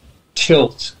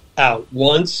tilt out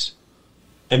once,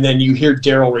 and then you hear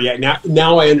Daryl react.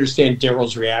 Now I understand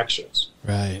Daryl's reactions.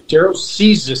 Right. Daryl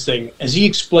sees this thing. As he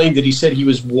explained it, he said he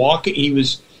was walking.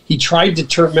 He tried to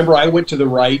turn. Remember, I went to the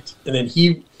right, and then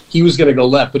he was going to go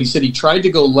left. But he said he tried to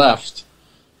go left,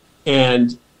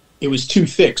 and it was too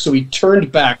thick. So he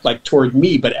turned back like toward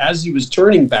me. But as he was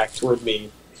turning back toward me,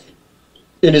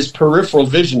 in his peripheral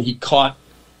vision, he caught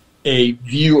a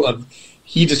view of,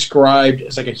 he described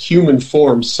as like a human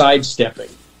form sidestepping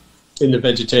in the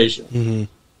vegetation. Mm-hmm.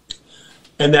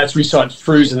 And that's we saw it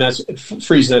freeze, and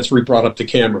that's where we brought up the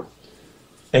camera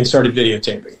and started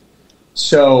videotaping.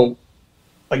 So,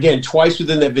 again, twice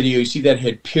within that video, you see that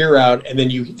head peer out, and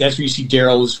then that's where you see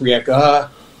Daryl's react,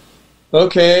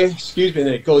 okay, excuse me, and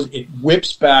then it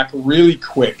whips back really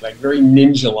quick, like very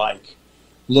ninja-like,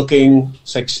 looking,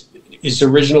 it's like its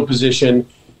original position,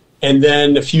 and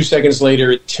then a few seconds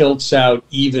later, it tilts out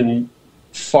even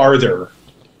farther,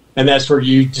 and that's where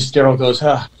Daryl goes,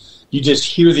 you just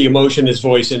hear the emotion in his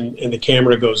voice, and the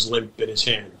camera goes limp in his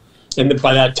hand. And then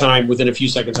by that time, within a few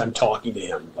seconds, I'm talking to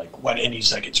him, like, and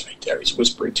he's like, it's right there, he's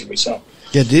whispering to me, so.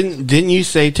 Yeah, didn't you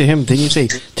say to him, take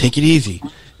it easy?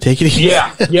 Take it easy.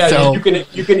 Yeah. So,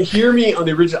 you can hear me on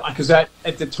the original, because at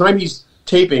the time he's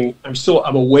taping, I'm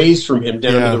a ways from him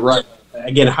down to the right.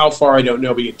 Again, how far I don't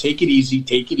know, but you take it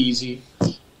easy.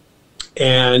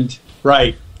 And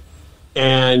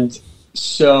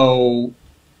so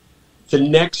the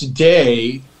next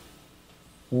day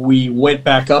we went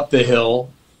back up the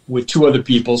hill with 2 other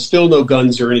people, still no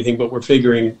guns or anything, but we're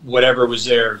figuring whatever was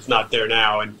there is not there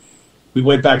now. And we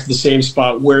went back to the same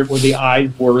spot where the eyes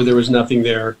were, there was nothing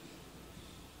there.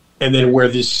 And then where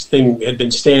this thing had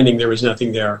been standing, there was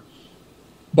nothing there.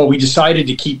 But we decided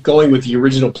to keep going with the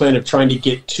original plan of trying to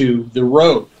get to the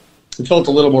road. We felt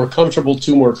a little more comfortable,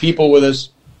 2 more people with us.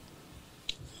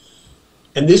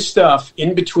 And this stuff,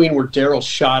 in between where Daryl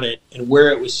shot it and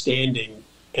where it was standing,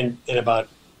 and about,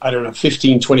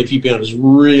 15, 20 feet beyond, was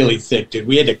really thick, dude.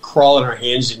 We had to crawl on our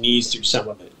hands and knees through some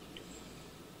of it.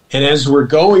 And as we're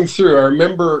going through, I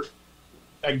remember,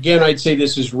 again, I'd say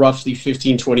this is roughly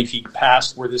 15, 20 feet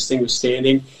past where this thing was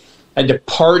standing. I had to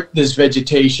part this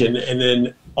vegetation, and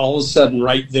then all of a sudden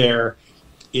right there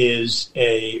is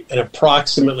an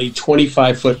approximately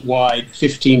 25-foot wide,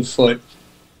 15-foot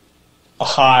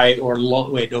high or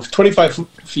long, 25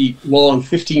 feet long,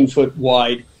 15-foot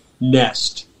wide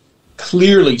nest.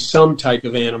 Clearly some type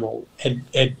of animal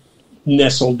had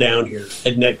nestled down here.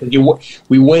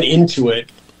 We went into it,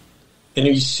 and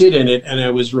you sit in it, and I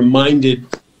was reminded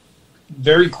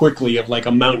very quickly of like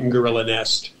a mountain gorilla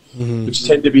nest, which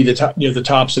tend to be the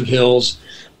tops of hills.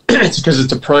 It's because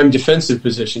it's a prime defensive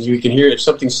position. You can hear if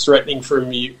something's threatening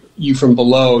from you from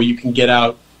below, you can get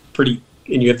out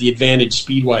and you have the advantage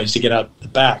speed-wise to get out the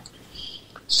back.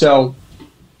 So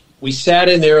we sat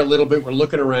in there a little bit. We're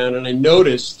looking around, and I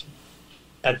noticed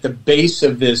at the base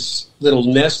of this little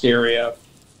nest area,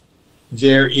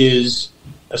 there is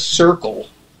a circle.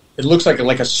 It looks like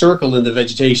a circle in the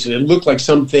vegetation. It looked like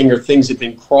something or things had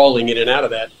been crawling in and out of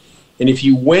that. And if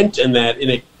you went in that, and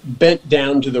it bent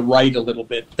down to the right a little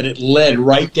bit, but it led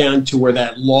right down to where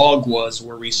that log was,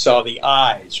 where we saw the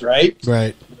eyes, right?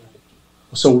 Right.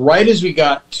 So right as we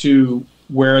got to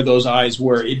where those eyes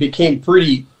were, it became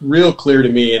real clear to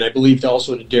me, and I believed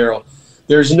also to Daryl,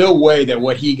 there's no way that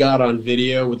what he got on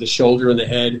video with the shoulder and the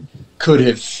head could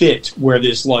have fit where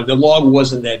the log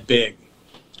wasn't that big.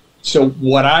 So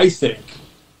what I think,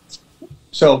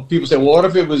 so people say, well, what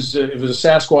if it was a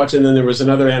Sasquatch and then there was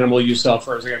another animal you saw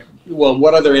first? Like, well,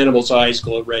 what other animal's eyes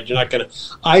glow red? You're not going to.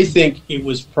 I think it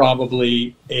was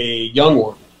probably a young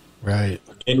one. Right.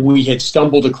 And we had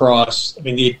stumbled across,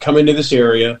 they had come into this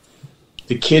area.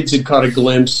 The kids had caught a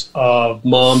glimpse of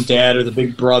mom, dad, or the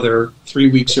big brother 3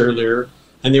 weeks earlier,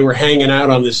 and they were hanging out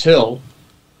on this hill.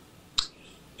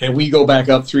 And we go back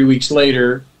up 3 weeks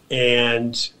later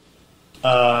and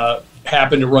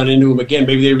happened to run into them again.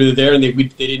 Maybe they were there and they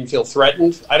didn't feel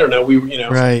threatened. I don't know.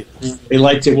 Right. They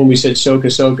liked it when we said soka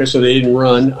soka, so they didn't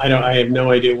run. I have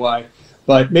no idea why.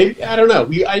 But maybe, I don't know.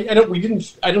 We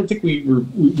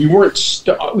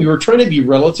were trying to be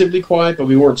relatively quiet, but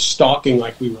we weren't stalking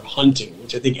like we were hunting,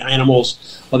 which I think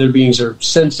animals, other beings, are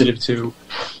sensitive to.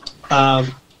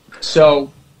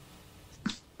 So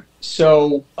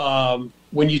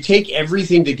when you take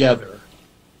everything together,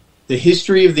 the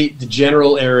history of the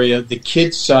general area, the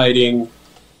kid sighting,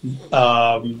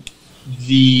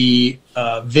 the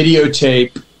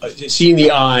videotape, seeing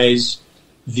the eyes,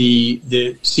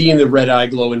 the seeing the red eye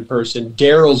glow in person,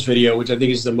 Daryl's video, which I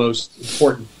think is the most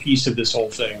important piece of this whole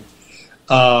thing,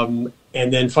 and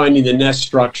then finding the nest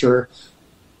structure,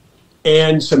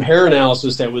 and some hair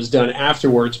analysis that was done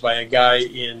afterwards by a guy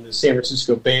in the San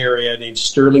Francisco Bay Area named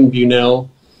Sterling Bunnell.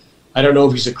 I don't know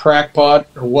if he's a crackpot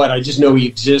or what. I just know he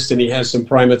exists and he has some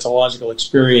primatological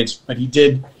experience. But he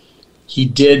did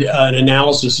an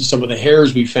analysis of some of the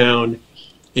hairs we found,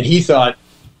 and he thought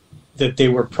that they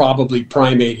were probably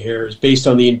primate hairs based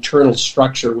on the internal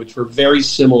structure, which were very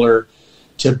similar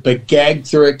to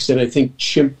Bagagthrix and I think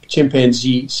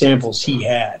chimpanzee samples he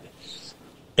had.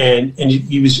 And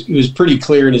he was pretty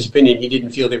clear in his opinion. He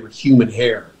didn't feel they were human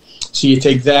hair. So you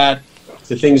take that,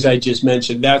 the things I just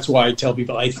mentioned. That's why I tell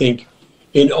people I think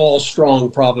in all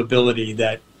strong probability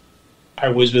that I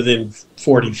was within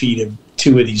 40 feet of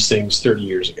two of these things 30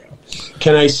 years ago.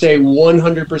 Can I say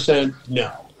 100%?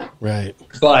 No. Right.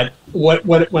 But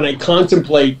when I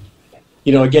contemplate,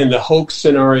 again, the hoax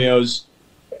scenarios,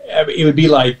 it would be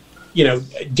like,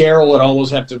 Daryl would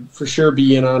almost have to for sure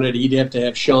be in on it. He'd have to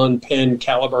have Sean Penn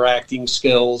caliber acting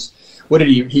skills. What did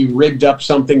he rigged up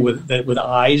something with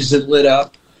eyes that lit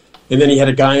up, and then he had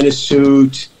a guy in a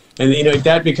suit, and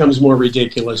that becomes more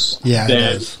ridiculous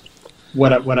than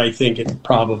what I think it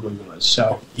probably was.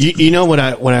 So what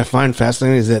I find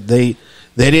fascinating is that they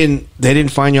didn't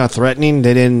find y'all threatening.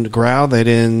 They didn't growl. They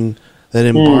didn't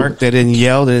bark. They didn't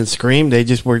yell. They didn't scream. They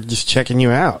just were just checking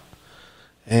you out.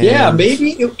 And yeah,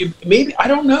 maybe I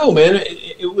don't know, man.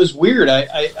 It was weird.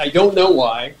 I don't know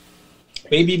why.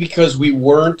 Maybe because we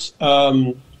weren't.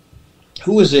 Who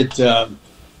was it?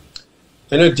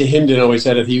 I know DeHinden always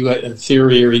had a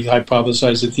theory, or he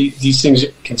hypothesized that these things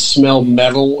can smell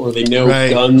metal, or they know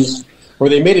guns, or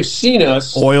they may have seen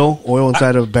us. Oil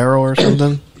inside of a barrel or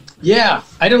something. Yeah,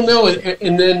 I don't know.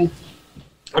 And then,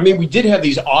 we did have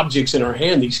these objects in our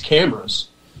hand, these cameras,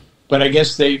 but I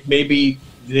guess they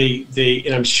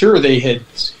and I'm sure they had.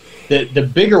 The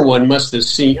bigger one must have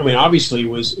seen. Obviously, it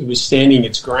was standing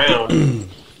its ground,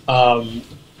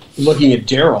 looking at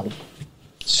Daryl.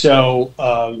 So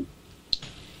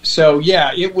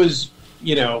yeah, it was.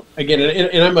 Again,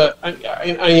 and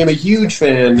I am a huge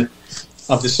fan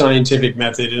of the scientific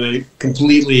method, and I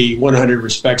completely 100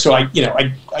 respect. So I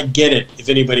get it. If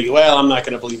anybody, I'm not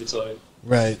going to believe it's a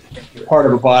part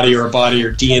of a body or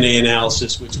DNA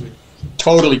analysis, which would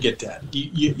totally get that.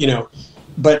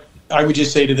 But I would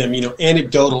just say to them,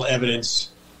 anecdotal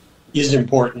evidence is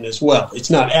important as well. It's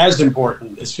not as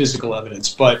important as physical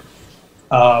evidence, but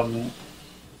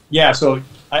so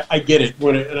I get it.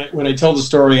 When I tell the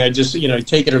story, I just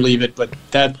take it or leave it. But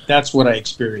that's what I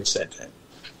experienced that day.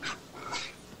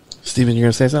 Steven, you're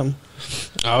gonna say something?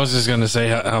 I was just gonna say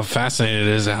how fascinated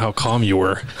it is and how calm you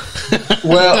were.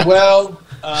 well.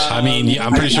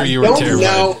 I'm pretty sure you were terrified.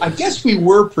 No, I guess we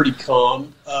were pretty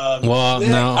calm. I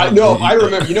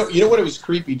remember. You know what? It was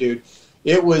creepy, dude.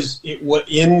 It was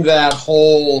in that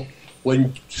whole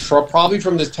probably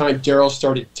from the time Daryl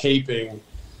started taping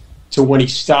to when he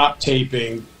stopped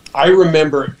taping. I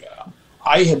remember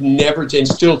I had never, and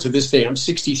still to this day, I'm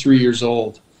 63 years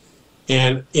old,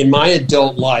 and in my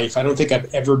adult life, I don't think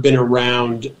I've ever been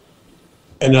around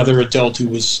another adult who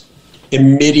was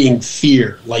emitting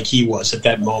fear like he was at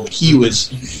that moment. He was,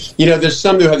 there's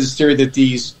some who have this theory that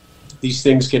these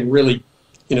things can really,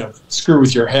 screw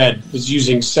with your head. Was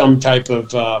using some type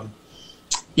of, I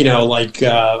don't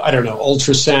know,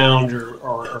 ultrasound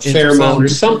or pheromone or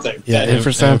something. Yeah,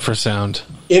 infrasound.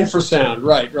 Infrasound,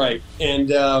 right. And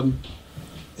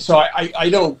so I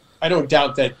don't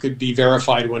doubt that could be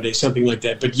verified one day, something like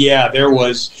that. But yeah, there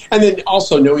was, and then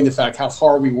also knowing the fact how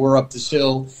far we were up this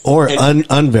hill, or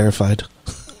unverified,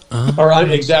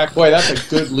 exactly. Boy, that's a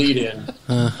good lead-in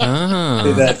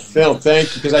to that film.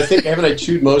 Thank you, because I think haven't I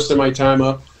chewed most of my time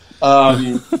up.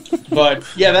 But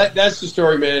yeah, that's the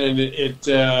story, man, and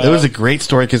it was a great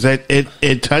story because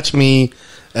it touched me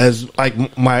as a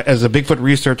Bigfoot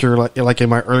researcher, like in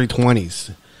my early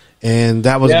 20s. And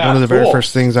that was one of the very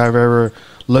first things I've ever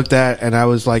looked at, and I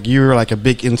was like, you were like a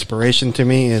big inspiration to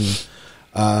me, and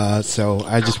so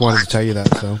I just wanted to tell you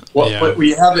that. So, but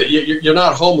we have it. You're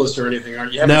not homeless or anything, are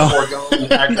you? No.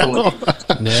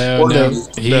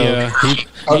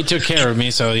 He took care of me,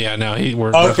 so yeah, no,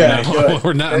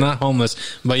 we're not homeless.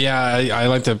 But yeah, I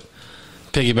like to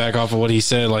piggyback off of what he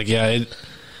said. Like, yeah,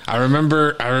 I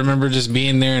remember just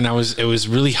being there, and it was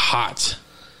really hot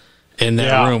in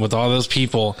that room with all those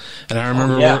people, and I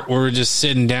remember we were just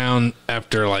sitting down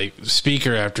after like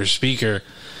speaker after speaker,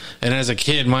 and as a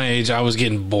kid my age, I was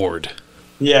getting bored.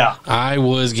 Yeah, I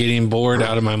was getting bored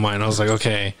out of my mind. I was like,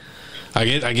 okay, I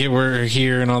get we're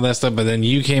here and all that stuff, but then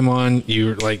you came on, you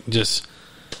were like just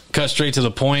cut straight to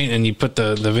the point, and you put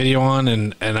the video on,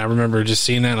 and I remember just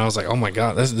seeing that, and I was like, oh my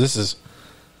god, this is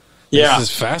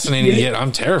fascinating. Yet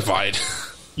I'm terrified.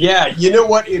 Yeah, you know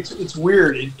what? It's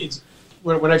weird. It's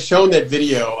when I've shown that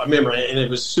video, I remember, and it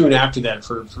was soon after that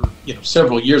for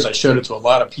several years, I showed it to a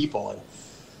lot of people, and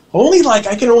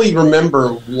I can only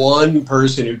remember one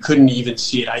person who couldn't even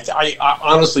see it. I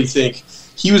honestly think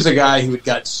he was a guy who had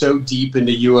got so deep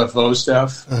into UFO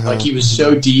stuff, like he was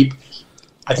so deep.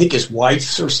 I think his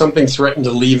wife or something threatened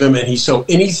to leave him, and he saw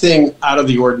anything out of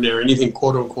the ordinary, anything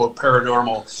quote unquote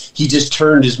paranormal, he just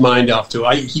turned his mind off to.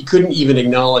 He couldn't even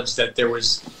acknowledge that there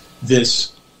was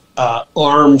this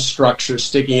arm structure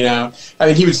sticking out. I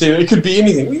mean, he would say it could be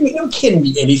anything. What do you mean? It can't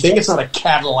be anything. It's not a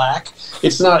Cadillac.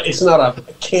 It's not a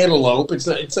cantaloupe.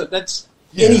 That's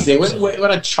anything.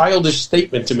 What a childish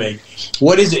statement to make.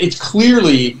 What is it? It's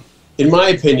clearly, in my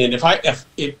opinion,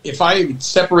 if I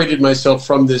separated myself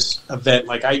from this event,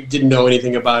 like I didn't know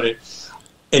anything about it,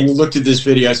 and looked at this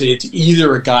video, I said it's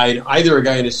either a guy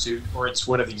in a suit or it's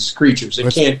one of these creatures.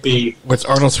 It can't be. What's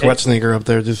Arnold Schwarzenegger up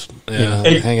there just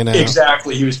hanging out?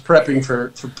 Exactly. He was prepping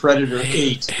for Predator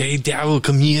 8. Hey, Daryl,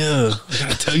 come here. I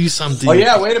gotta tell you something. Oh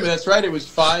yeah, wait a minute. That's right. It was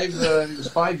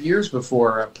 5 years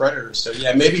before Predator. So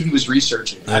yeah, maybe he was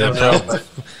researching. I don't know.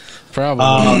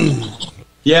 Probably.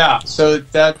 Yeah. So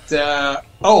that.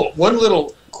 One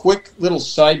quick little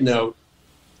side note.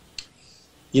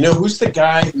 You know, who's the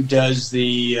guy who does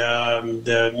the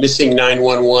missing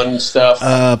 911 stuff?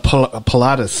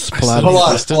 Pilatus.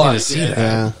 I still need to see that.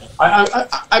 Yeah.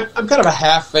 I'm kind of a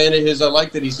half fan of his. I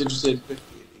like that he's interested. But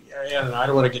I don't know. I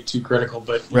don't want to get too critical,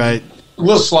 but right. A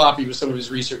little sloppy with some of his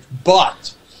research.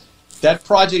 But that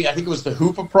project, I think it was the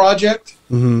Hoopa project,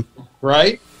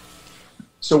 right?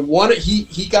 So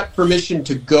he got permission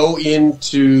to go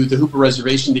into the Hoopa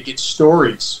Reservation to get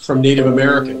stories from Native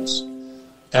Americans.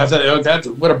 I thought,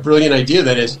 what a brilliant idea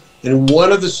that is. And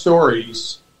one of the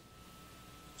stories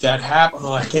that happened,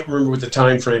 I can't remember what the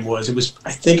time frame was.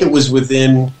 I think it was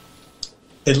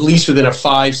at least within a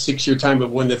 5-6 year time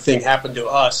of when the thing happened to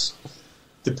us.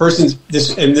 The person's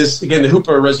again, the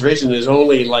Hoopa Reservation is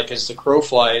only like as the crow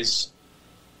flies,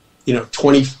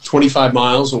 25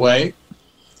 miles away.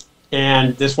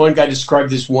 And this one guy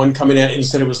described this one coming in, and he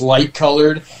said it was light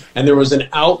colored, and there was an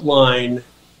outline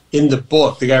in the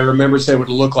book. The guy remembered saying what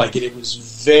it looked like, and it was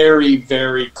very,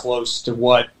 very close to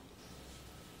what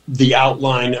the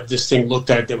outline of this thing looked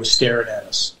like that was staring at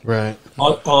us. Right.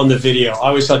 On the video. I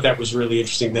always thought that was really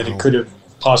interesting, that it could have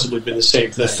possibly been the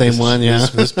same thing. The same one, yeah.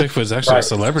 This Bigfoot's actually a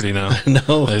celebrity now.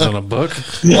 No. He's on a book.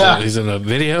 Yeah. He's in a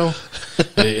video.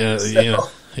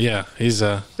 He's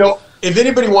So if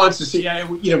anybody wants to see,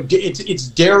 it's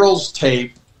Daryl's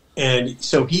tape, and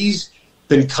so he's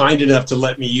been kind enough to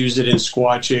let me use it in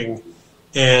Squatching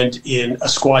and in a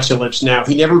Squatchalypse Now.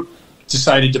 He never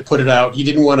decided to put it out. He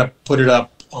didn't want to put it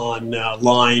up on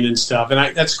line and stuff,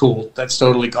 and that's cool. That's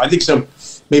totally cool. I think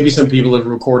maybe some people have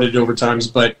recorded it over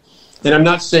times, and I'm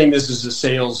not saying this is a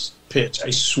sales pitch.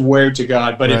 I swear to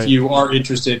God. But if you are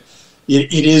interested,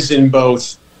 it is in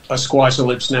both a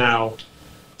Squatchalypse Now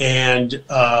and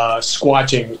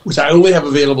Squatching, which I only have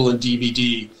available in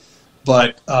DVD,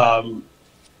 but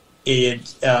a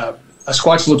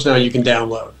Squatchalypse Now you can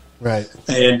download, right?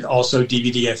 And also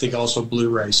DVD, I think, also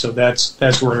Blu-ray. So that's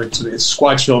where it's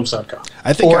squatchfilms.com.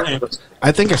 I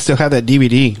think I still have that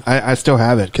DVD. I still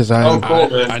have it because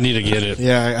I need to get it.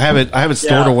 Yeah, I have it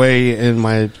stored away in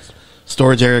my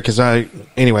storage area because I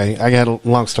got a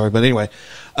long story, but anyway.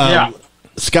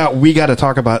 Scott, we got to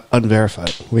talk about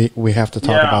Unverified. We have to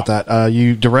talk about that.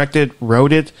 You directed,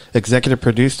 wrote it, executive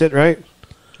produced it, right?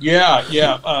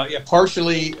 Yeah.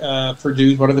 Partially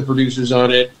produced. One of the producers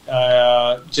on it.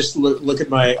 Just look at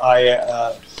my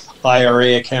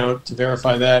IRA account to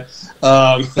verify that.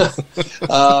 It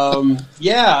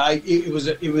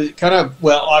was kind of,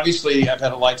 well, obviously I've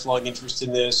had a lifelong interest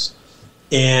in this,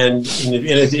 and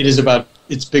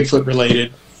it's Bigfoot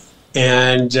related,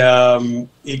 and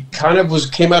it kind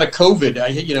of came out of COVID.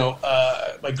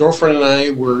 My girlfriend and I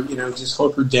were just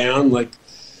hunkered down like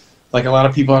a lot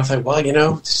of people. I thought, well,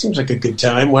 this seems like a good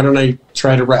time. Why don't I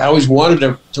try to write? I always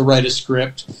wanted to write a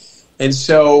script. And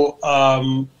so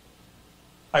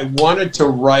I wanted to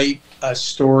write a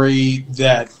story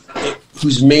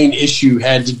whose main issue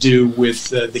had to do with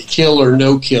the kill or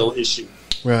no kill issue.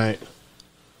 Right.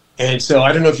 And so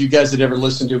I don't know if you guys had ever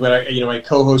listened to it, but I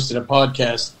co-hosted a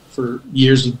podcast for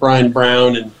years with Brian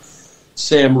Brown and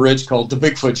Sam Rich called The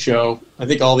Bigfoot Show. I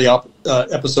think all the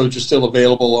episodes are still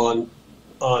available on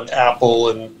Apple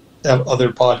and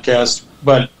other podcasts,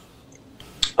 but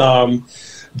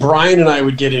Brian and I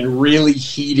would get in really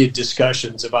heated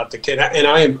discussions about the kid, and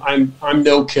I'm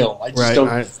no kill. I just don't.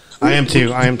 I am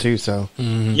too. So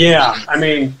yeah,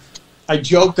 I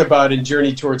joked about in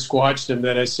Journey Towards Squatchdom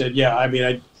that I said,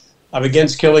 I'm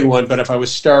against killing one, but if I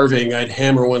was starving, I'd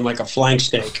hammer one like a flank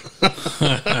steak.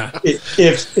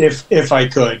 if I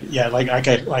could, like I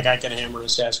can hammer a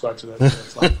Sasquatch with a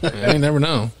flank. You never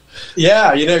know.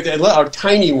 Yeah, a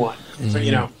tiny one,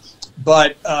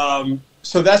 But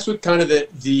so that's what kind of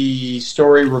the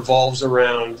story revolves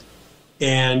around,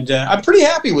 and I'm pretty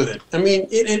happy with it.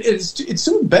 It's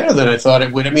doing better than I thought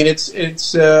it would.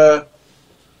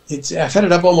 I've had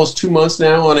it up almost 2 months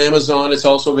now on Amazon. It's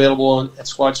also available at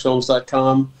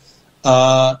squatchfilms.com.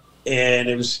 and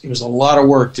it was a lot of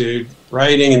work, dude.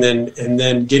 Writing and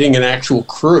then getting an actual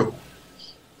crew,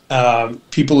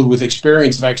 people with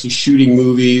experience of actually shooting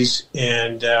movies,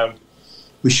 and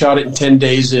we shot it in 10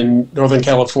 days in Northern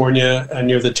California,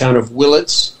 near the town of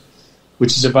Willits,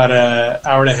 which is about an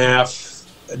hour and a half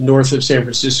north of San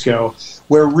Francisco,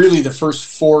 where really the first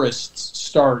forests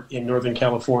start in Northern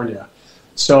California.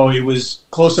 So it was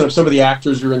close enough. Some of the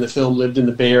actors who were in the film lived in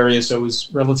the Bay Area, so it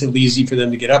was relatively easy for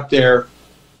them to get up there.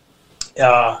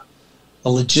 A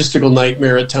logistical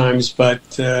nightmare at times, but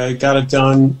got it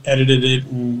done, edited it,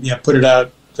 and put it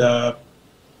out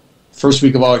first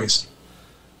week of August.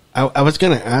 I was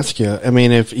going to ask you. I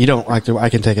mean, if you don't like to, I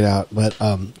can take it out. But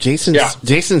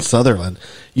Jason Sutherland,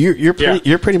 you're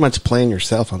pretty much playing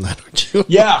yourself on that, aren't you?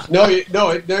 Yeah. No, you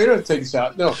don't take this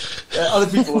out. No, other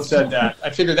people have said that.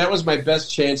 I figured that was my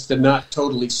best chance to not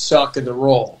totally suck in the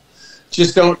role.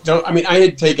 Just don't. I mean, I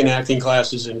had taken acting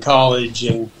classes in college,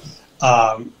 and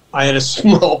I had a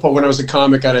small part when I was a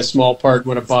comic. I had a small part in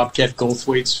one of Bobcat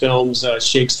Goldthwait's films,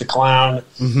 Shakes the Clown.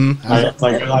 Mm-hmm. I have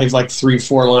like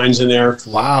 3-4 lines in there.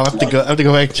 Wow, I have to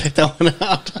go back and check that one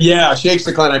out. Yeah, Shakes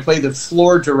the Clown. I played the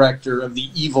floor director of the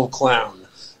evil clown,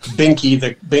 Binky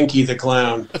the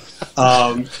Clown.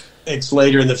 It's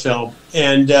later in the film,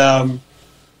 and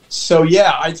so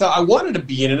I thought I wanted to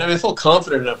be in it, and I felt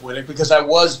confident enough with it because I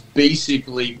was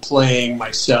basically playing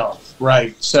myself,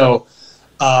 right? So.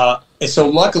 And so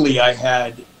luckily I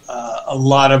had a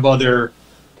lot of other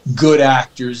good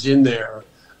actors in there.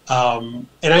 And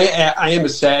I am a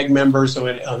SAG member, so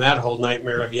on that whole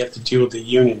nightmare of you have to deal with the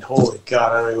union, holy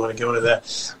God, I don't even want to go into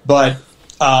that. But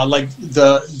like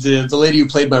the lady who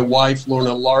played my wife,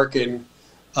 Lorna Larkin,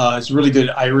 is a really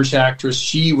good Irish actress.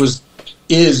 She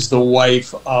is the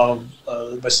wife of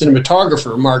my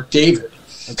cinematographer, Mark David.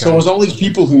 Okay. So it was all these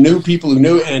people who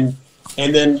knew,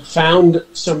 and then found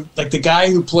some, like the guy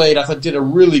who played, I thought did a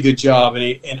really good job,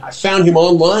 and I found him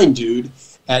online, dude,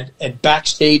 at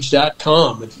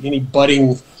Backstage.com. If any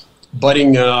budding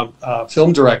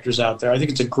film directors out there, I think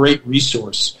it's a great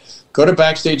resource. Go to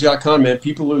Backstage.com, man.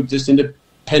 People who just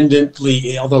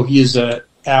independently, although he is a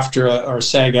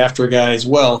SAG-AFTRA guy as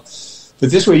well,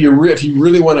 but this way, if you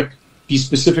really want to be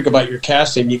specific about your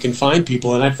casting, you can find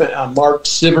people. And I found Mark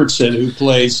Sivertson, who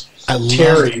plays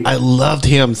Terry. I loved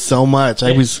him so much.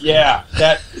 He was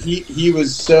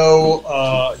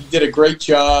so he did a great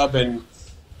job, and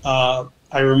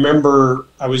I remember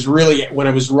when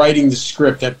I was writing the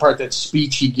script, that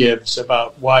speech he gives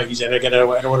about why he's in. Again, I don't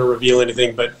want to reveal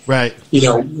anything, but right,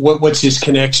 what's his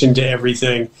connection to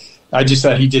everything. I just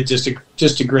thought he did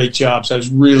just a great job. So I was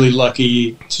really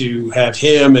lucky to have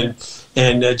him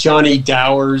and Johnny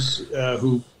Dowers,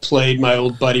 who played my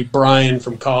old buddy Brian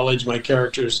from college, my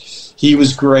characters. He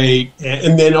was great.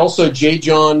 And then also J.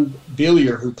 John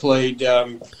Billier, who played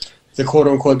the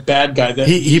quote-unquote bad guy.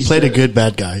 He played a good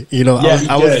bad guy.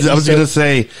 I was going to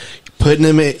say, putting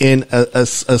him in a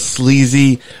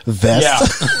sleazy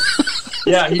vest. Yeah.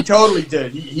 Yeah, he totally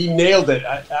did. He nailed it.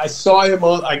 I saw him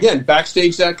on, again,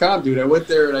 Backstage.com, dude. I went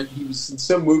there, and he was in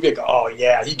some movie. I go, oh,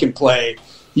 yeah, he can play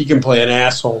an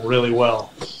asshole really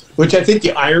well. Which I think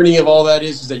the irony of all that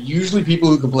is that usually people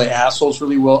who can play assholes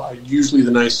really well are usually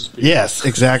the nicest people. Yes,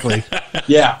 exactly.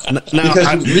 Yeah,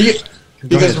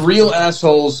 because real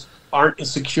assholes aren't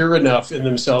insecure enough in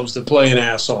themselves to play an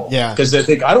asshole. Yeah, because they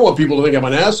think, I don't want people to think I'm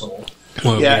an asshole.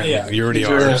 Well, yeah, you already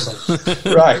are.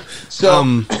 Right. So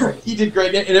he did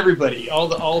great, and everybody, all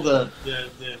the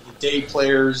day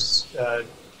players,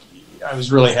 I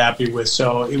was really happy with.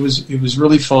 So it was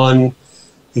really fun.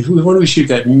 When did we shoot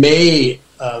that? May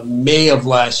of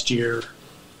last year,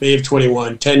 May of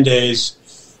 21, 10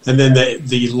 days, and then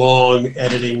the long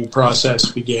editing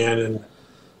process began,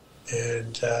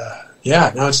 and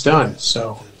now it's done.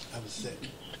 So,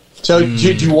 do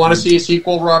you want to see a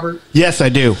sequel, Robert? Yes, I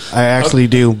do. I actually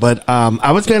do. But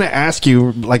I was going to ask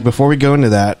you, like, before we go into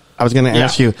that, I was going to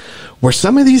ask you, were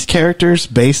some of these characters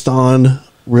based on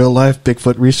real-life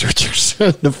Bigfoot researchers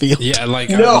in the field? Yeah, like...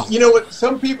 No, you know what?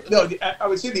 Some people... No, I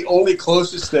would say the only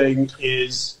closest thing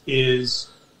is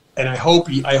and I hope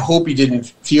he didn't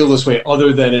feel this way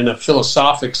other than in a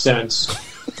philosophic sense.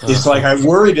 It's like I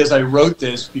worried as I wrote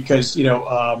this because,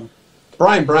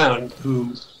 Brian Brown,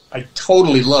 who... I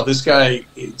totally love. This guy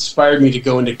inspired me to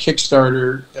go into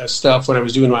Kickstarter stuff when I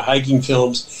was doing my hiking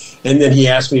films, and then he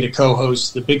asked me to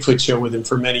co-host the Bigfoot show with him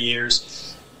for many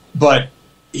years. But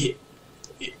he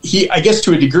I guess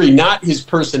to a degree, not his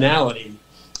personality,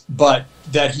 but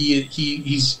that he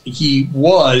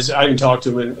was. I haven't talked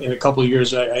to him in a couple of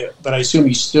years, but I assume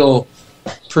he's still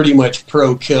pretty much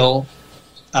pro-kill.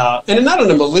 and not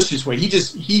in a malicious way.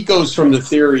 He goes from the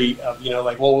theory of,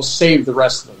 like, well, we'll save the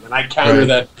rest of them. And I counter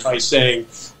that by saying,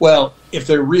 well, if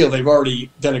they're real, they've already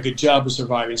done a good job of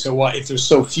surviving. So why, if there's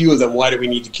so few of them, why do we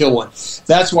need to kill one?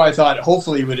 That's why I thought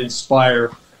hopefully it would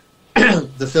inspire,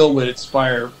 the film would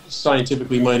inspire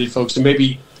scientifically minded folks to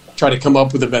maybe try to come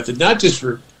up with a method, not just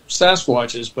for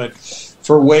Sasquatches, but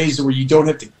for ways where you don't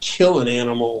have to kill an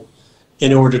animal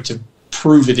in order to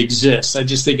prove it exists. I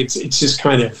just think it's just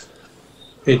kind of,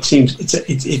 it seems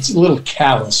it's a little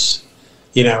callous,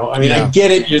 I mean, I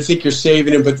get it. You think you're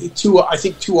saving him, but I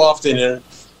think too often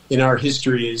in our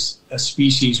history as a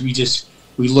species,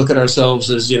 we look at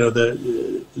ourselves as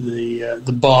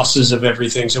the bosses of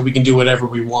everything, so we can do whatever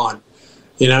we want,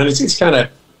 and it's kind of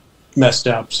messed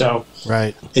up. So,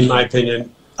 right, in my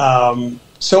opinion.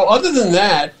 So other than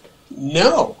that,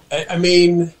 no. I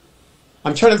mean,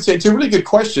 I'm trying to say it's a really good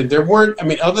question. There weren't. I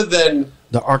mean, other than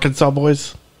the Arkansas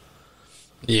boys.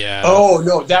 Yeah. Oh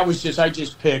no, that was just I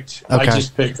just picked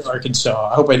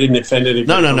Arkansas. I hope I didn't offend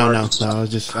anybody. No. I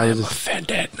was just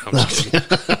offended.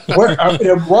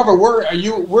 No, Robert, where are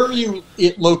you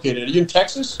located? Are you in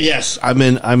Texas? Yes, I'm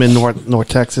in North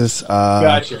Texas.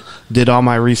 Gotcha. Did all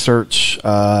my research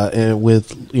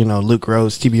with Luke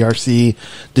Rose, TBRC.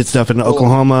 Did stuff in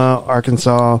Oklahoma,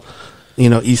 Arkansas,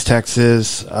 East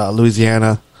Texas,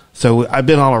 Louisiana. So I've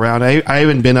been all around. I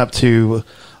even been up to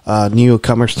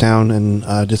Newcomerstown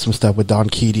and did some stuff with Don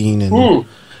Keating and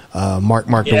Mark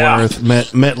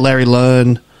DeWorth. Met Larry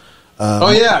Lunn.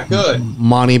 Good.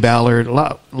 Monty Ballard.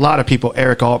 A lot of people.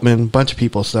 Eric Altman. Bunch of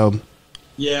people. So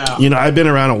I've been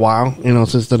around a while.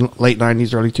 Since the late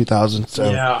 '90s, early 2000s.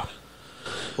 So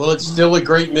well, it's still a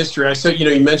great mystery. I said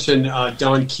you mentioned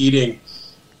Don Keating.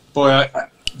 Boy,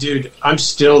 dude, I'm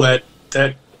still that.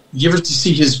 You ever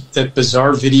see that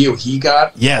bizarre video he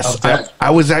got? Yes, I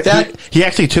was at. He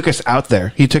actually took us out there.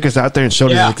 He took us out there and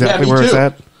showed us exactly where it's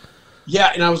at.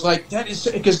 Yeah, and I was like, that is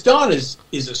because Don is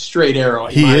a straight arrow.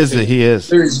 He is.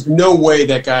 There's no way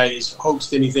that guy is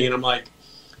hoaxed anything, and I'm like,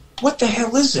 what the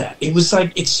hell is that? It was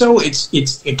like it's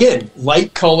again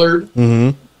light colored,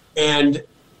 and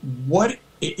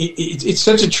it's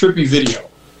such a trippy video.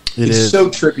 It's so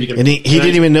trippy to me. And he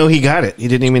didn't even know he got it. He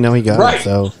didn't even know he got it.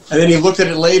 So, and then he looked at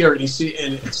it later, and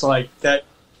and it's like that.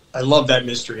 I love that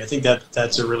mystery. I think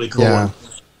that's a really cool one.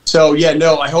 So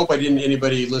I hope I didn't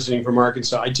anybody listening from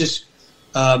Arkansas. I just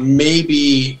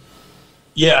maybe,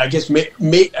 I guess I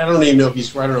don't even know if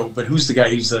he's. I don't know, but who's the guy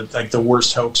who's the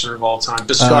worst hoaxer of all time?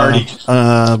 Biscardi,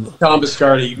 Tom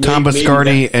Biscardi, Tom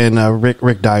Biscardi, and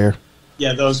Rick Dyer.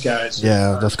 Yeah, those guys.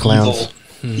 Yeah, those clowns.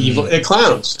 Evil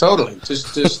clowns, totally.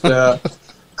 Just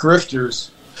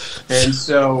grifters. And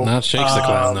so not Shakes the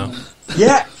clown though.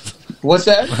 Yeah. What's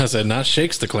that? I said not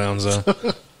Shakes the clowns though.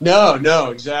 No,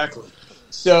 exactly.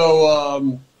 So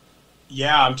I'm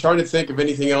trying to think of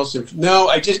anything else. No,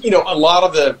 I just a lot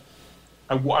of the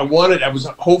I was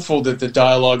hopeful that the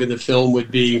dialogue in the film would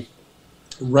be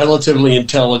relatively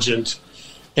intelligent.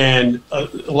 And a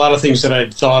lot of things that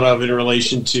I'd thought of in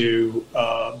relation to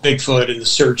Bigfoot and the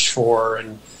search for,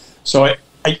 and so I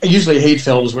usually hate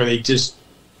films where they just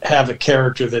have a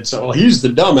character that's he's the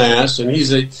dumbass and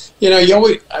he's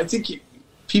I think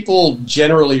people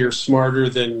generally are smarter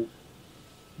than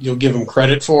you'll give them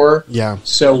credit for. Yeah.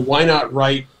 So why not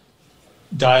write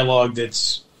dialogue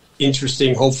that's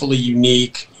interesting, hopefully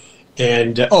unique.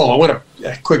 And I want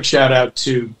a quick shout out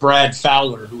to Brad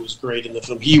Fowler, who was great in the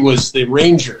film. He was the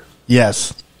ranger.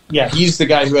 Yes. Yeah, he's the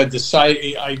guy who had the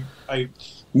sighting. I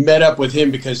met up with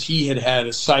him because he had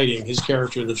a sighting, his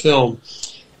character in the film.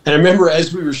 And I remember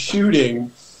as we were shooting,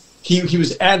 he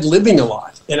was ad-libbing a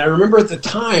lot. And I remember at the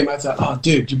time, I thought, oh,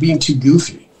 dude, you're being too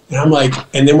goofy. And I'm like,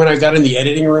 and then when I got in the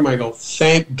editing room, I go,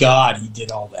 thank God he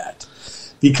did all that.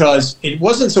 Because it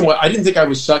wasn't so much, I didn't think I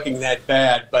was sucking that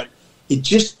bad, but it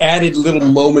just added little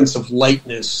moments of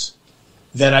lightness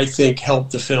that I think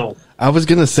helped the film. I was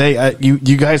gonna say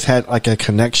you guys had like a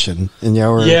connection, and you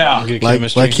were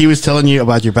like he was telling you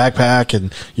about your backpack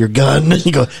and your gun. And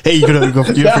you go, hey, you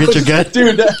forget your gun,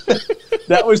 dude.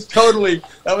 That was totally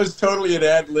an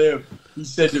ad lib. He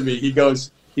said to me, he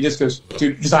just goes,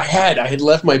 dude, because I had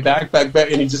left my backpack back,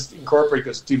 and he just incorporated,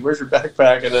 goes, dude, where's your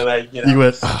backpack? And then you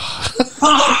went,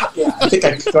 yeah, I think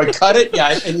I cut it.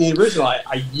 Yeah, in the original,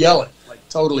 I yell it like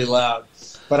totally loud.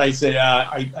 But I say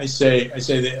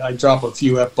that I drop a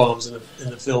few F-bombs in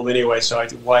the film anyway, so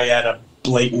why add a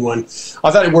blatant one?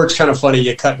 I thought it works kind of funny.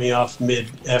 You cut me off mid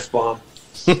F-bomb.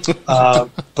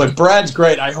 But Brad's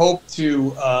great. I hope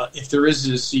to, if there is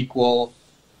a sequel,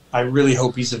 I really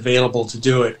hope he's available to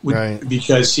do it. Right.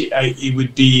 Because it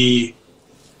would be...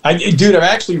 Dude, I've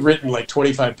actually written like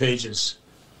 25 pages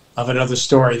of another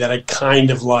story that I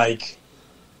kind of like.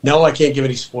 No, I can't give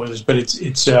any spoilers, but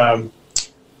it's I'm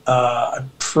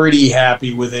pretty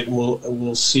happy with it, and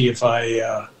we'll see if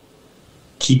I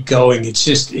keep going. It's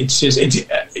just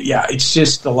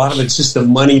a lot of it's just the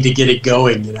money to get it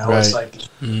going. You know, Right. It's like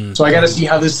so I got to see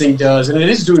how this thing does, and it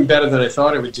is doing better than I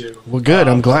thought it would do. Well, good.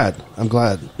 I'm glad.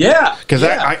 Yeah, Because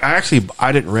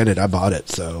I didn't rent it. I bought it.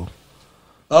 So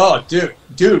Oh, dude.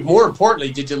 More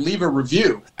importantly, did you leave a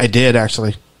review? I did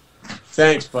actually.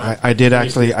 Thanks, bud. I did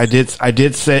actually. I did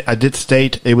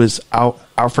state it was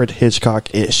Alfred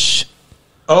Hitchcock-ish.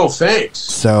 Oh, thanks.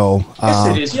 So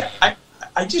Yes, it is. Yeah,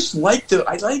 I just like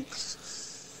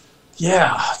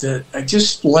I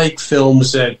just like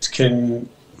films that can,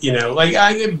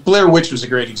 Blair Witch was a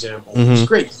great example. Mm-hmm. It's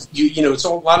great. It's a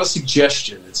lot of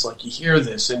suggestion. It's like you hear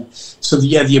this, and so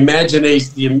the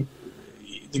imagination,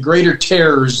 the greater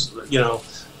terrors,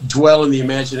 dwell in the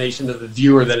imagination of the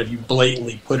viewer than if you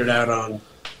blatantly put it out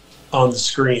on the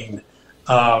screen.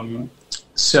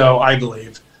 So I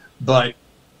believe, but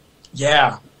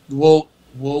yeah, we'll.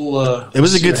 it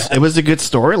was a good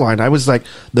storyline. I was like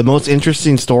the most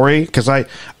interesting story because I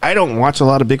don't watch a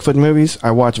lot of Bigfoot movies.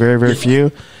 I watch very, very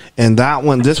few. And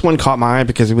this one caught my eye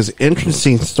because it was an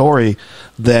interesting story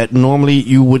that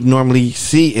you would normally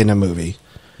see in a movie.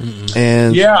 Mm-hmm.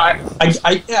 And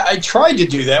I tried to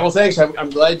do that. Well, thanks. I'm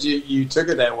glad you took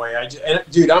it that way.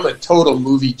 Dude, I'm a total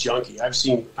movie junkie. I've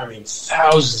seen,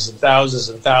 thousands and thousands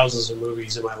and thousands of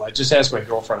movies in my life. Just ask my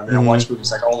girlfriend. I watch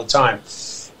movies like all the time.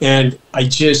 And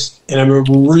I'm a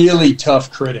really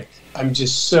tough critic. I'm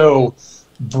just so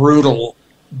brutal.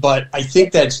 But I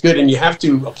think that's good, and you have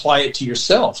to apply it to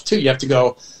yourself, too. You have to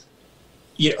go,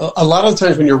 a lot of the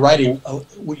times when you're writing,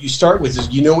 what you start with is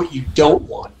what you don't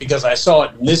want. Because I saw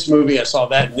it in this movie, I saw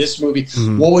that in this movie.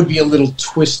 Mm-hmm. What would be a little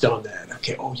twist on that?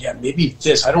 Okay, oh yeah, maybe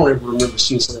this. I don't ever remember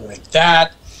seeing something like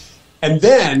that. And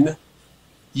then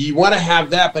you want to have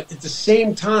that, but at the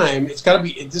same time, it's got to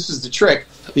be, this is the trick,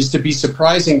 is to be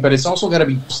surprising, but it's also got to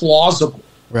be plausible.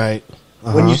 Right.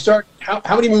 Uh-huh. When you start,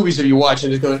 how many movies have you watched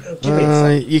and it's going,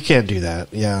 you can't do that,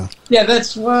 yeah. Yeah,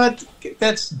 that's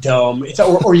dumb. It's,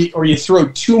 or you throw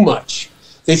too much.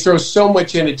 They throw so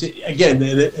much in it,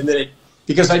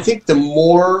 because I think the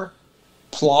more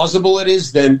plausible it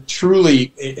is, then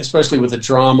truly, especially with a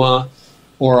drama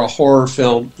or a horror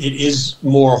film, it is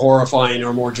more horrifying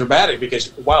or more dramatic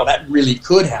because, wow, that really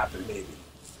could happen, maybe.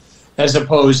 As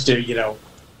opposed to, a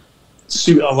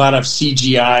lot of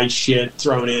CGI shit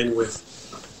thrown in with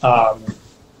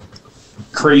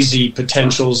crazy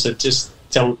potentials that just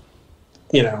don't,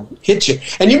 hit you.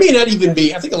 And you may not even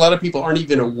be, I think a lot of people aren't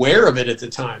even aware of it at the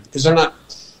time because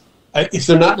if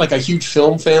they're not like a huge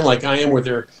film fan like I am where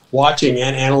they're watching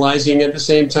and analyzing at the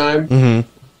same time, mm-hmm.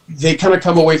 They kind of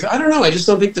come away with, I don't know, I just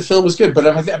don't think the film was good. But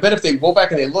I bet if they go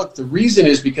back and they look, the reason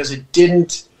is because it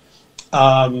didn't,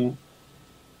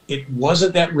 it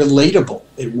wasn't that relatable.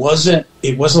 It wasn't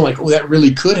like, oh, that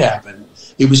really could happen.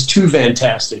 It was too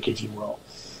fantastic, if you will.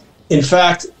 In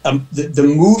fact, the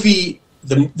movie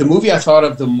I thought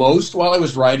of the most while I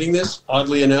was writing this,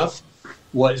 oddly enough,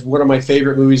 was one of my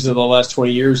favorite movies of the last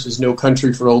 20 years is No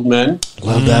Country for Old Men.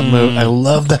 Love that movie. I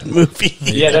love that movie.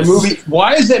 Yeah, that movie.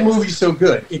 Why is that movie so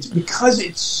good? It's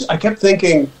because I kept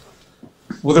thinking,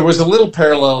 well, there was a little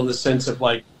parallel in the sense of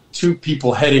like two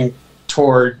people heading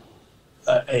toward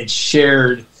a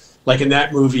shared, like in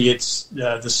that movie, it's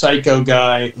the psycho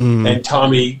guy and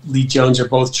Tommy Lee Jones are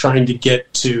both trying to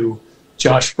get to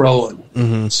Josh Brolin.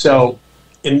 Mm-hmm. So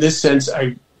in this sense,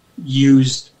 I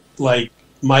used like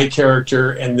my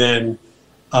character and then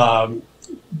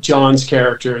John's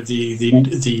character,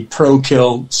 the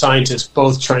pro-kill scientist,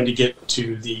 both trying to get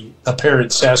to the apparent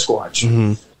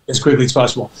Sasquatch as quickly as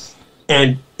possible.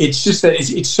 And it's just that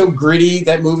it's so gritty,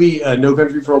 that movie, No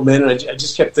Country for Old Men, and I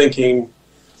just kept thinking,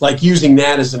 like using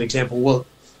that as an example, well,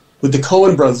 with the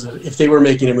Coen brothers, if they were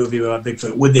making a movie about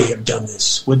Bigfoot, would they have done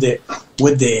this? Would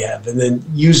they have? And then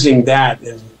using that,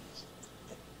 and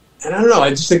I don't know,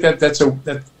 I just think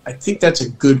I think that's a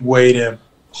good way to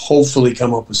hopefully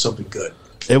come up with something good.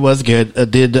 It was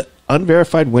good. Did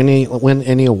Unverified win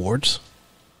any awards?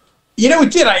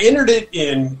 It did. I entered it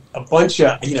in a bunch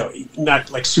of, not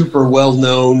like super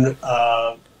well-known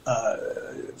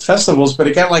festivals, but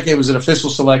it was an official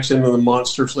selection of the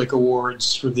Monster Flick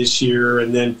Awards for this year.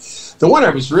 And then the one I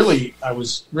was really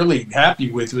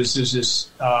happy with was this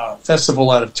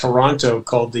festival out of Toronto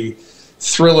called the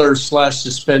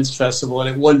Thriller/Suspense Festival, and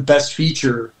it won Best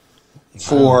Feature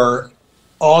for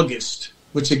August,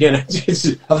 which again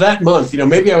is of that month.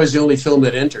 Maybe I was the only film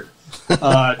that entered.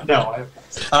 But no,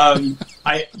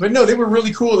 they were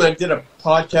really cool, and I did a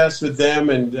podcast with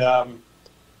them, and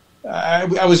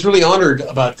I was really honored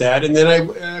about that. And then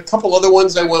a couple other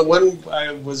ones I won. One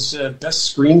I was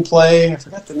best screenplay. I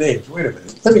forgot the names. Wait a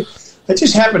minute. I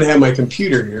just happen to have my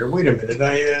computer here. Wait a minute.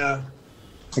 I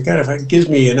got if it gives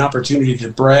me an opportunity to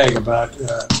brag about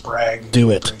brag.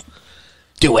 Do it.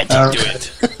 Do it. Do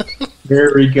it.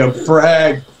 There we go.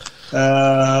 Brag.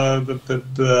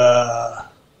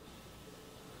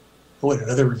 Wait,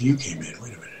 another review came in.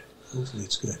 Wait a minute. Hopefully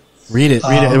it's good. Read it.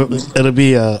 It'll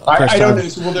be I don't know.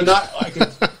 Well, they're not.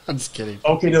 I'm just kidding.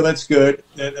 Okay, no, that's good.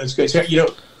 That's good. So,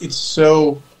 it's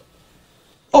so.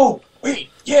 Oh, wait.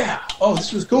 Yeah. Oh,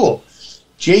 this was cool.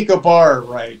 Jacob R.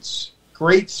 writes,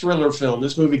 great thriller film.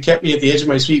 This movie kept me at the edge of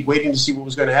my seat waiting to see what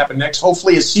was going to happen next.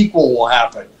 Hopefully a sequel will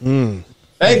happen.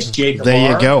 Thanks, Jacob R.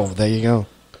 There you go.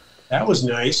 That was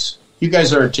nice. You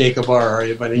guys aren't Jacob R., are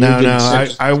you? But No.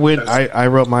 I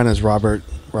wrote mine as Robert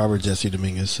Jesse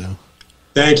Dominguez, so.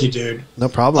 Thank you, dude. No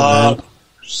problem, man.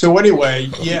 So anyway,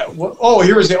 yeah.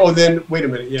 Here was the. Then wait a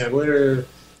minute. Yeah,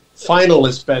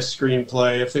 finalist best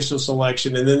screenplay, official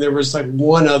selection, and then there was like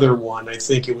one other one. I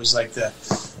think it was like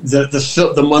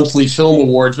the monthly film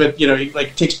awards, but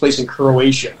it takes place in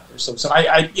Croatia or something. So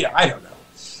I don't know.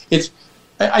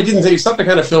 I didn't think it's not the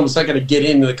kind of film that's not going to get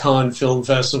into the Cannes Film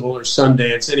Festival or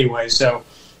Sundance anyway. So,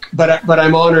 but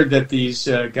I'm honored that these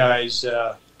guys.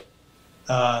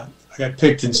 I got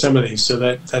picked in some of these, so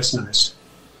that's nice.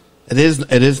 It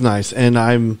is nice, and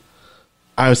I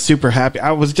was super happy.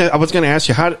 I was going to ask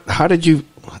you how did you,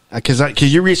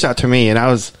 because you reached out to me, and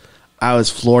I was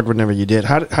floored whenever you did.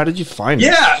 How did you find it?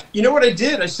 Yeah, you know what I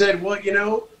did? I said, well,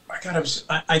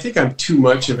 I think I'm too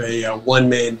much of a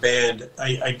one-man band.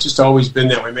 I just always been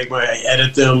that way. I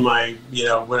edit them.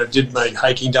 When I did my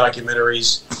hiking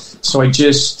documentaries, so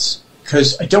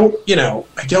because I don't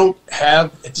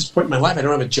have, at this point in my life, I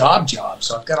don't have a job.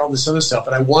 So I've got all this other stuff,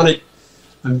 and I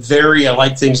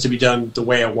like things to be done the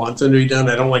way I want them to be done.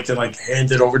 I don't like to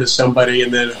hand it over to somebody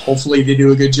and then hopefully they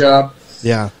do a good job.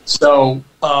 Yeah. So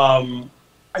I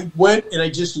went and I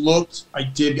just looked. I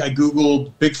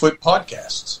Googled Bigfoot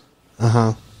podcasts.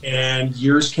 And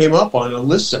yours came up on a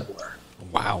list somewhere.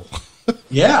 Wow.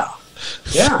 Yeah.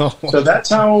 So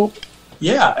that's how.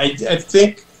 Yeah, I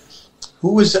think.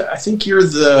 I think you're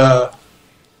the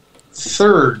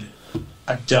third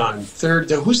I've done.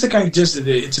 Who's the guy who does it?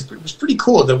 It was pretty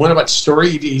cool. The one about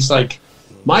story. He's like,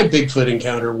 my Bigfoot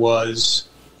encounter was,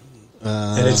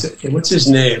 and what's his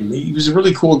name? He was a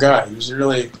really cool guy. He was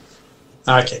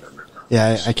I can't remember.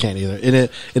 Yeah, I can't either. And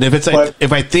if it's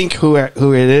if I think who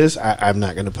it is, I'm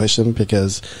not going to push him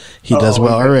because he does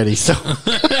well already. So.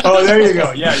 Oh, there you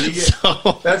go. Yeah,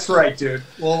 that's right, dude.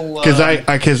 Well, because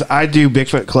I do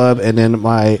Bigfoot Club, and then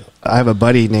I have a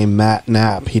buddy named Matt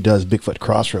Knapp. He does Bigfoot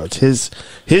Crossroads.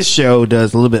 His show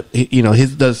does a little bit.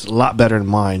 His does a lot better than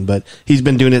mine, but he's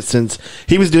been doing it since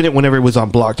he was doing it whenever it was on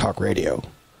Blog Talk Radio.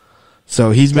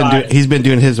 So he's been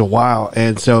doing his a while,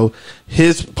 and so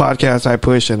his podcast I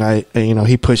push, and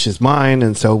he pushes mine,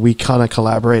 and so we kind of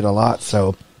collaborate a lot.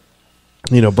 So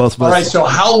both of us. All right. So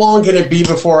how long can it be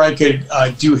before I could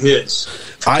do his?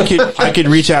 I could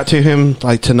reach out to him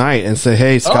tonight and say,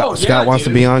 hey, Scott wants to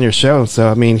be on your show. So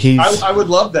I mean, I would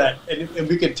love that, and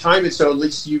we could time it so at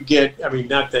least you get. I mean,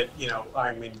 not that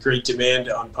I'm in great demand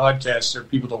on podcasts or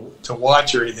people to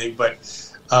watch or anything, but.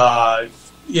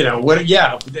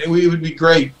 It would be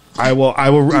great. I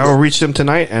will reach them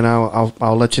tonight, and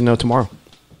I'll let you know tomorrow.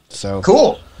 So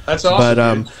cool. That's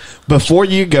awesome. But before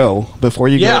you go, before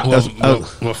you do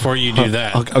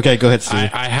that, okay, go ahead, Steve.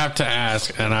 I have to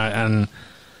ask, and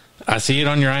I see it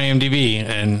on your IMDb,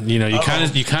 and you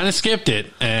kind of skipped it.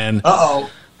 And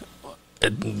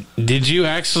did you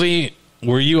actually?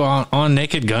 Were you on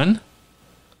Naked Gun?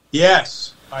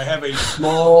 Yes, I have a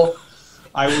small.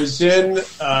 I was in.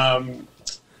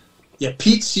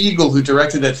 Pete Siegel, who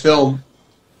directed that film.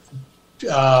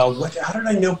 How did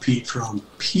I know Pete from?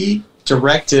 Pete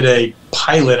directed a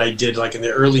pilot I did in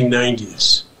the early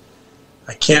 90s.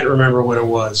 I can't remember what it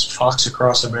was. Fox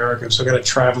Across America. Some kind of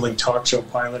traveling talk show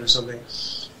pilot or something.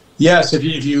 Yes, if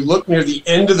you look near the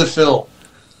end of the film,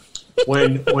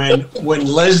 when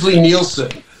Leslie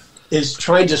Nielsen is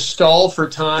trying to stall for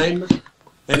time.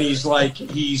 And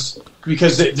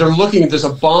because they're looking. There's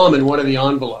a bomb in one of the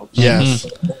envelopes. Yes,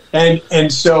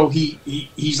 and so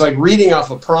he's reading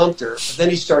off a prompter. But then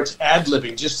he starts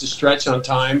ad-libbing just to stretch on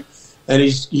time, and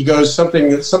he goes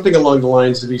something along the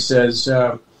lines that he says,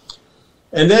 and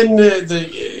then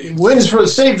the wins for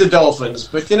save the dolphins.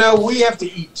 But we have to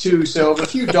eat too. So if a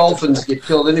few dolphins get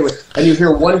killed anyway, and you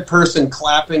hear one person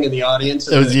clapping in the audience,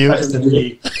 and it was you.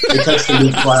 It cuts to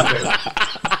me clapping.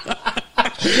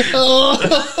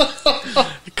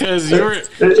 because you were.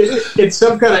 It's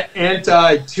some kind of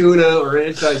anti-tuna or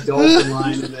anti-dolphin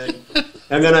line,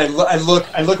 and then I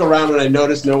look around and I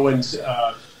notice no one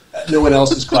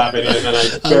else is clapping, and then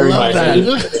I bury my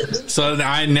head. So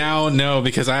I now know,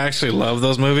 because I actually love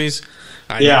those movies.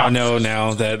 I now know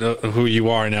now that who you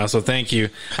are now. So thank you.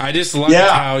 I just like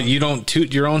how you don't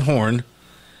toot your own horn.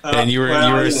 And you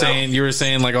were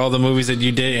saying like all the movies that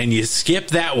you did, and you skipped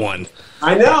that one.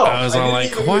 I know. I was all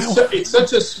like, wow. It's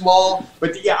such a small,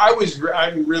 but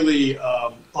I'm really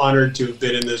honored to have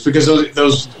been in this, because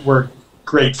those were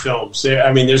great films.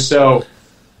 I mean, they're so.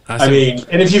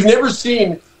 And if you've never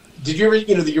seen. Did you ever,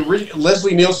 the original,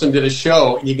 Leslie Nielsen did a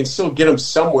show, and you can still get them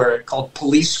somewhere, called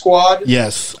Police Squad?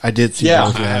 Yes, I did see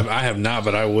those. I have not,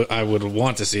 but I would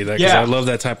want to see that, because I love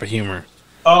that type of humor.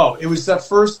 Oh, it was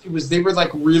they were like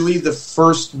really the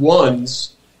first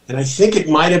ones, and I think it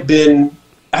might have been,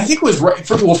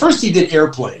 first he did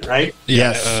Airplane, right?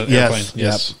 Yes,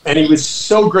 yes. And he was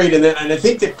so great, and I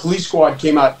think that Police Squad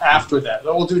came out after that.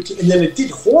 And then it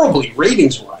did horribly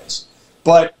ratings-wise,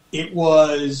 but it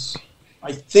was...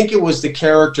 I think it was the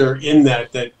character in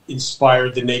that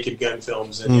inspired the Naked Gun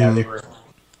films, and they were.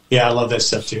 Yeah, I love that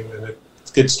stuff too.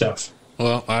 It's good stuff.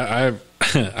 Well, I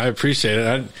appreciate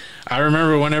it. I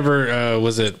remember whenever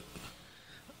was it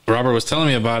Robert was telling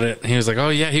me about it. He was like, "Oh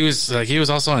yeah, he was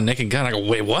also on Naked Gun." I go,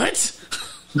 "Wait, what?"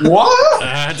 What?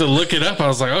 I had to look it up. I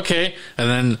was like, "Okay." And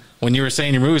then when you were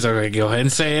saying your movies, I was like, "Go ahead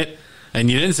and say it." And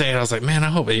you didn't say it. I was like, "Man, I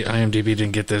hope IMDb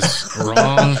didn't get this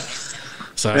wrong."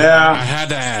 So I had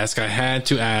to ask. No,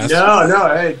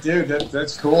 hey, dude,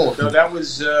 that's cool. No, that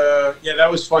was that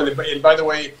was fun. And by the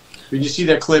way, when you see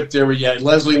that clip there,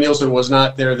 Leslie Nielsen was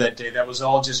not there that day. That was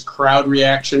all just crowd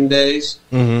reaction days.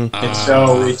 Mm-hmm. And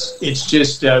so it's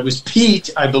just it was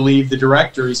Pete, I believe, the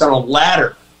director. He's on a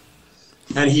ladder,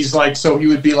 and he's like, so he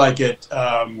would be like at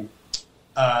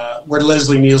where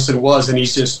Leslie Nielsen was, and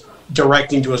he's just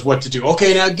directing to us what to do.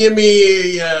 Okay, now give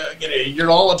me, you're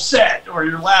all upset, or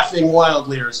you're laughing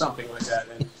wildly, or something like that.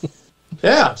 And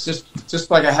it's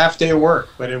just like a half day of work,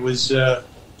 but it was a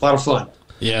lot of fun.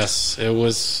 Yes, it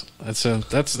was. That's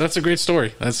a great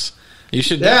story. You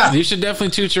should definitely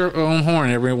toot your own horn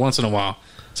every once in a while.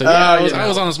 So I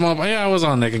was on a small. Yeah, I was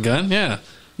on Naked Gun. Yeah,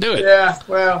 do it. Yeah,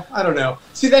 well, I don't know.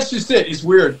 See, that's just it. It's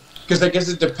weird. Because I guess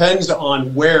it depends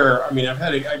on where. I mean,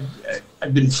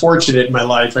 I've been fortunate in my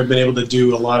life. I've been able to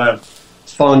do a lot of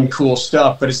fun, cool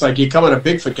stuff. But it's like you come on a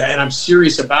Bigfoot guy, and I'm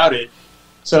serious about it.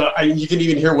 So you can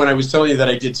even hear when I was telling you that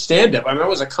I did stand-up. I mean, I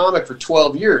was a comic for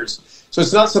 12 years. So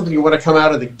it's not something you want to come right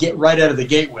out of the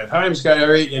gate with. Hi, I'm Scott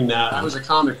Herriott, and I was a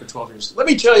comic for 12 years. Let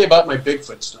me tell you about my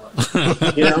Bigfoot story.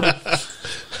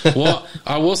 Well,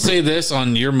 I will say this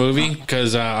on your movie,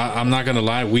 because I'm not going to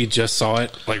lie, we just saw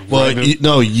it.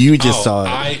 You just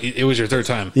saw it. It was your third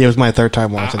time. Yeah, it was my third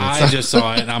time watching it. I just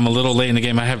saw it. I'm a little late in the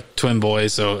game. I have twin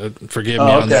boys, so forgive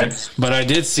me on that. But I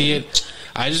did see it.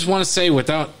 I just want to say,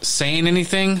 without saying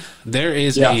anything, there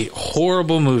is a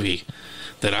horrible movie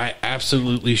that I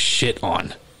absolutely shit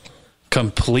on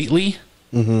completely.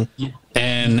 Mm-hmm.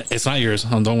 And it's not yours.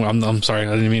 I'm sorry.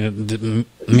 I didn't mean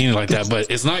it like that, but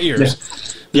it's not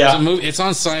yours. Yeah. A movie, it's on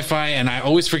Sci-Fi, and I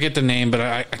always forget the name, but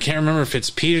I can't remember if it's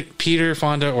Peter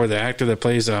Fonda or the actor that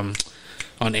plays on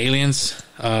Aliens,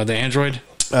 the android.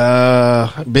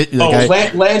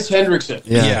 Lance Henriksen.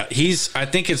 Yeah. I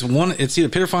think it's either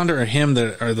Peter Fonda or him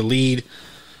that are the lead.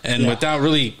 And without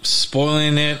really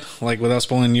spoiling it, like without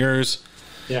spoiling yours,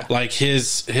 like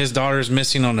his daughter's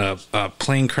missing on a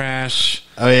plane crash.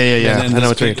 Oh yeah. I know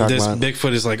what you're talking about. This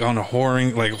Bigfoot is like on a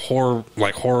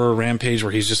horror rampage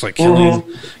where he's just like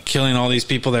killing all these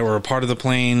people that were a part of the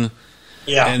plane.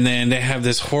 Yeah, and then they have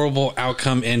this horrible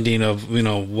outcome ending of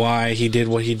why he did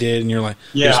what he did, and you're like,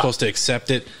 you're supposed to accept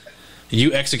it.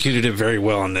 You executed it very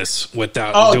well on this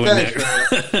without doing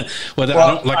that.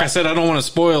 I said, I don't want to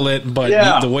spoil it,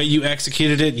 but the way you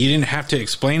executed it, you didn't have to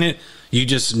explain it. You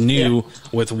just knew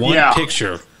with one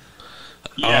picture.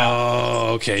 Yeah.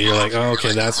 Oh, okay. You're like,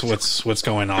 okay, that's what's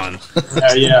going on.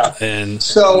 Yeah. And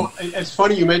so it's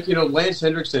funny you mentioned, Lance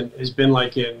Henriksen has been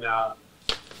like in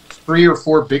 3 or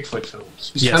 4 Bigfoot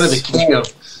films. He's kind of the king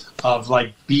of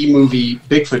like B-movie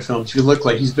Bigfoot films. You look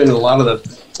like he's been in a lot of them.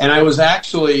 And I was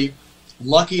actually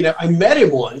lucky enough. I met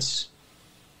him once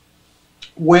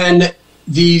when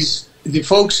the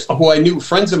folks who I knew,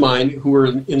 friends of mine, who were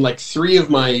in like 3 of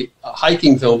my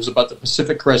hiking films about the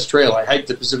Pacific Crest Trail. I hiked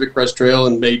the Pacific Crest Trail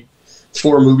and made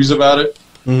 4 movies about it.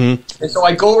 Mm-hmm. And so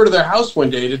I go over to their house one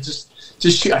day to just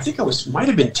shoot. I think might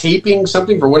have been taping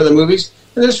something for one of the movies.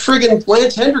 And there's friggin'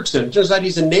 Lance Henriksen. It turns out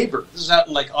he's a neighbor. This is out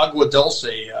in like Agua Dulce,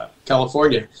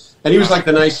 California. And he was like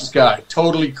the nicest guy.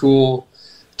 Totally cool.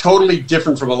 totally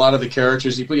different from a lot of the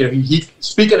characters. He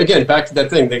speaking again back to that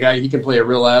thing. The guy, he can play a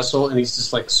real asshole, and he's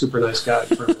just like super nice guy.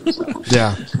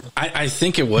 Yeah, I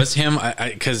think it was him.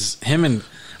 Because him and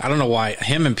I don't know why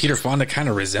him and Peter Fonda kind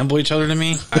of resemble each other to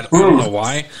me. I don't know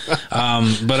why,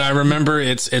 but I remember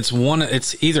it's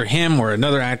either him or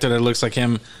another actor that looks like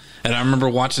him. And I remember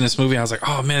watching this movie. I was like,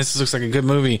 "Oh man, this looks like a good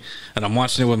movie." And I'm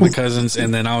watching it with my cousins,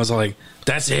 and then I was like,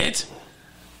 "That's it."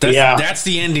 That's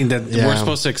the ending that we're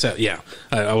supposed to accept. Yeah,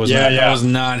 I was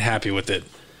not happy with it.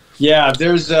 Yeah,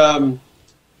 there's I'm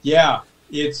not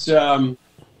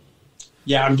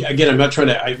trying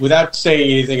to without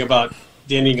saying anything about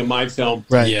the ending of my film.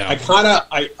 Right. Yeah.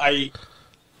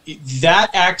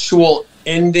 That actual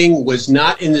ending was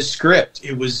not in the script.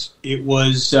 It was a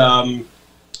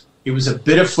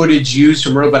bit of footage used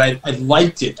from earlier, but I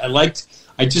liked it. I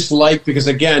just liked because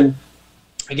again,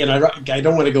 I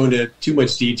don't want to go into too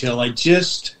much detail.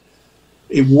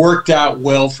 It worked out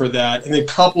well for that. And then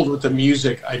coupled with the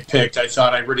music I picked, I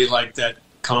thought I really liked that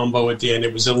combo at the end.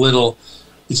 It's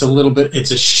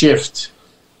a shift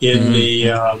in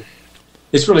the,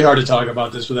 it's really hard to talk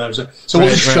about this without, so we'll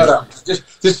just shut up.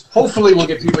 Just hopefully we'll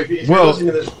get people, if you're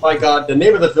listening to this, my God, the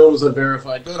name of the film is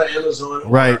Unverified. Go to Amazon.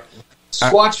 Right.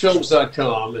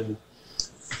 SwatchFilms.com. And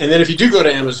then if you do go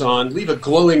to Amazon, leave a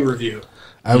glowing review.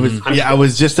 I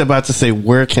was just about to say,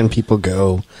 where can people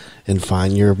go and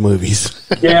find your movies?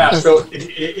 Yeah, so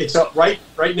it's right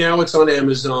now. It's on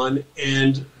Amazon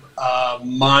and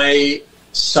my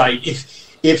site.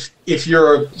 If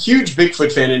you're a huge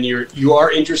Bigfoot fan and you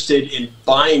are interested in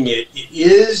buying it, it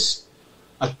is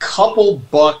a couple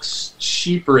bucks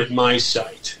cheaper at my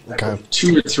site. Okay.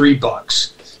 $2 or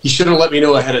 $3. You should have let me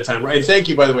know ahead of time. And thank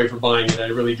you, by the way, for buying it. I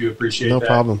really do appreciate that. No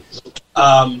problem.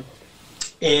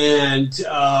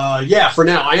 For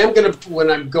now, I am going to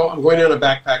I'm going on a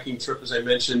backpacking trip, as I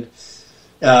mentioned,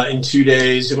 in 2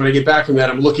 days. And when I get back from that,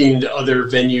 I'm looking into other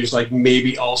venues, like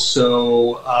maybe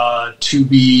also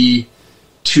Tubi.com,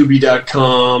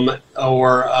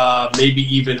 or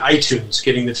maybe even iTunes,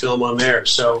 getting the film on there.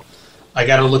 So I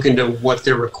got to look into what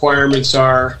their requirements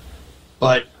are.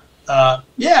 But I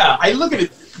look at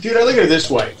it, dude. I look at it this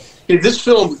way. This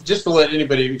film, just to let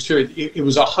anybody be sure, it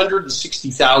was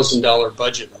 $160,000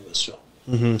 budget on this film.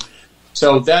 Mm-hmm.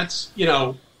 So that's,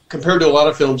 compared to a lot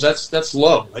of films, that's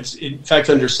low. It's, in fact,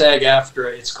 under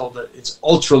SAG-AFTRA, it's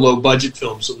ultra low budget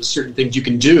film. So there's certain things you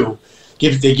can do.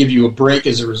 They give you a break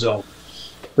as a result,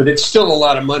 but it's still a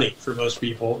lot of money for most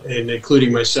people, and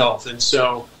including myself. And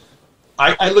so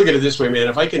I look at it this way, man.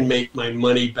 If I can make my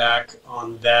money back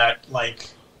on that, like,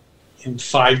 in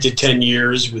 5 to 10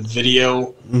 years with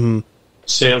video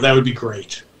sale, that would be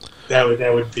great. That would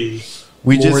be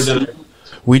We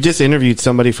just interviewed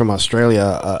somebody from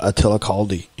Australia, Attila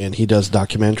Caldi, and he does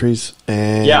documentaries.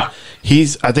 And I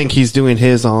think he's doing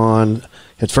his on.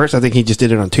 At first, I think he just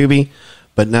did it on Tubi,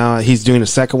 but now he's doing a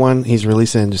second one. He's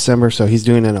releasing in December, so he's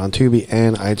doing it on Tubi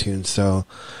and iTunes. So,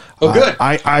 good.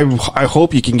 I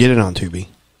hope you can get it on Tubi.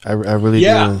 I really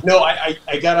do. No,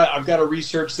 I've got to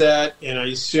research that, and I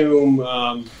assume,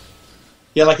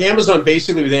 like Amazon.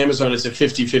 Basically, with Amazon, it's a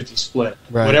 50-50 split.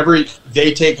 Right. Whatever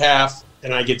they take half,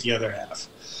 and I get the other half.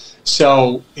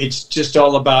 So it's just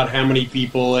all about how many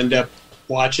people end up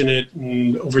watching it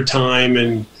and over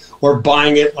time, or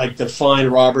buying it, like the fine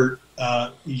Robert,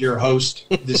 your host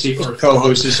this or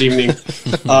co-host this evening.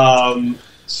 And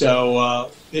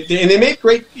they make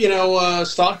great,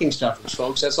 stocking stuffers,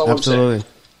 folks. That's all I'm saying.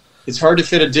 It's hard to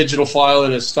fit a digital file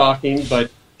in a stocking, but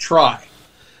try,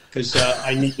 because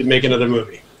I need to make another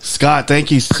movie. Scott, thank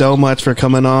you so much for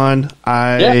coming on.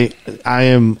 I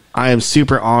am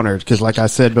super honored because, like I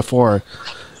said before,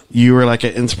 you were like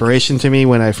an inspiration to me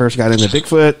when I first got into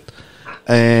Bigfoot.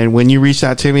 And when you reached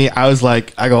out to me, I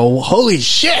go, holy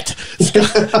shit!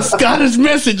 Scott is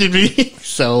messaging me.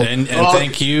 So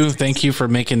thank you for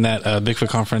making that Bigfoot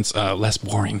conference less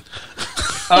boring.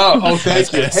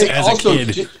 Thank you. Hey, as also, a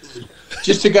kid.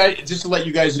 just to let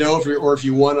you guys know, if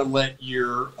you want to let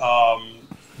your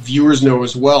viewers know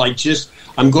as well, I'm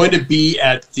going to be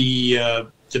at the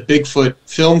Bigfoot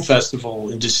Film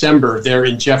Festival in December there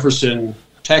in Jefferson,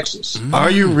 Texas.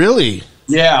 Are you really?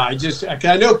 Yeah, I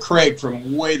know Craig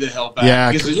from way the hell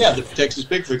back. The Texas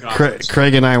Bigfoot Conference.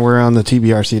 Craig and I were on the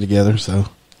TBRC together, so.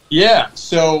 Yeah,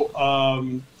 so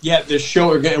the show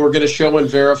we're going to show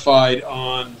Unverified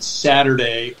on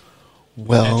Saturday.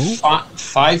 Well, at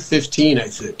 5:15, I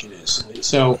think it is.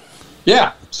 So,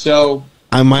 yeah. So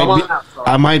I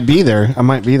might be there. I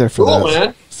might be there for that.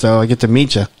 Man. so I get to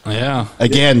meet you. Yeah.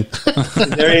 Again.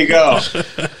 There you go.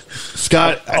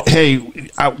 Scott, hey,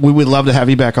 we would love to have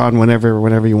you back on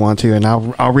whenever you want to, and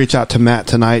I'll reach out to Matt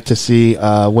tonight to see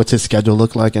what's his schedule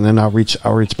look like, and then I'll reach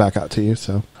back out to you.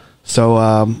 So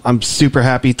I'm super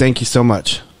happy. Thank you so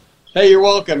much. Hey, you're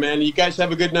welcome, man. You guys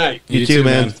have a good night. You too,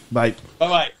 man. Bye.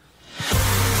 Bye-bye.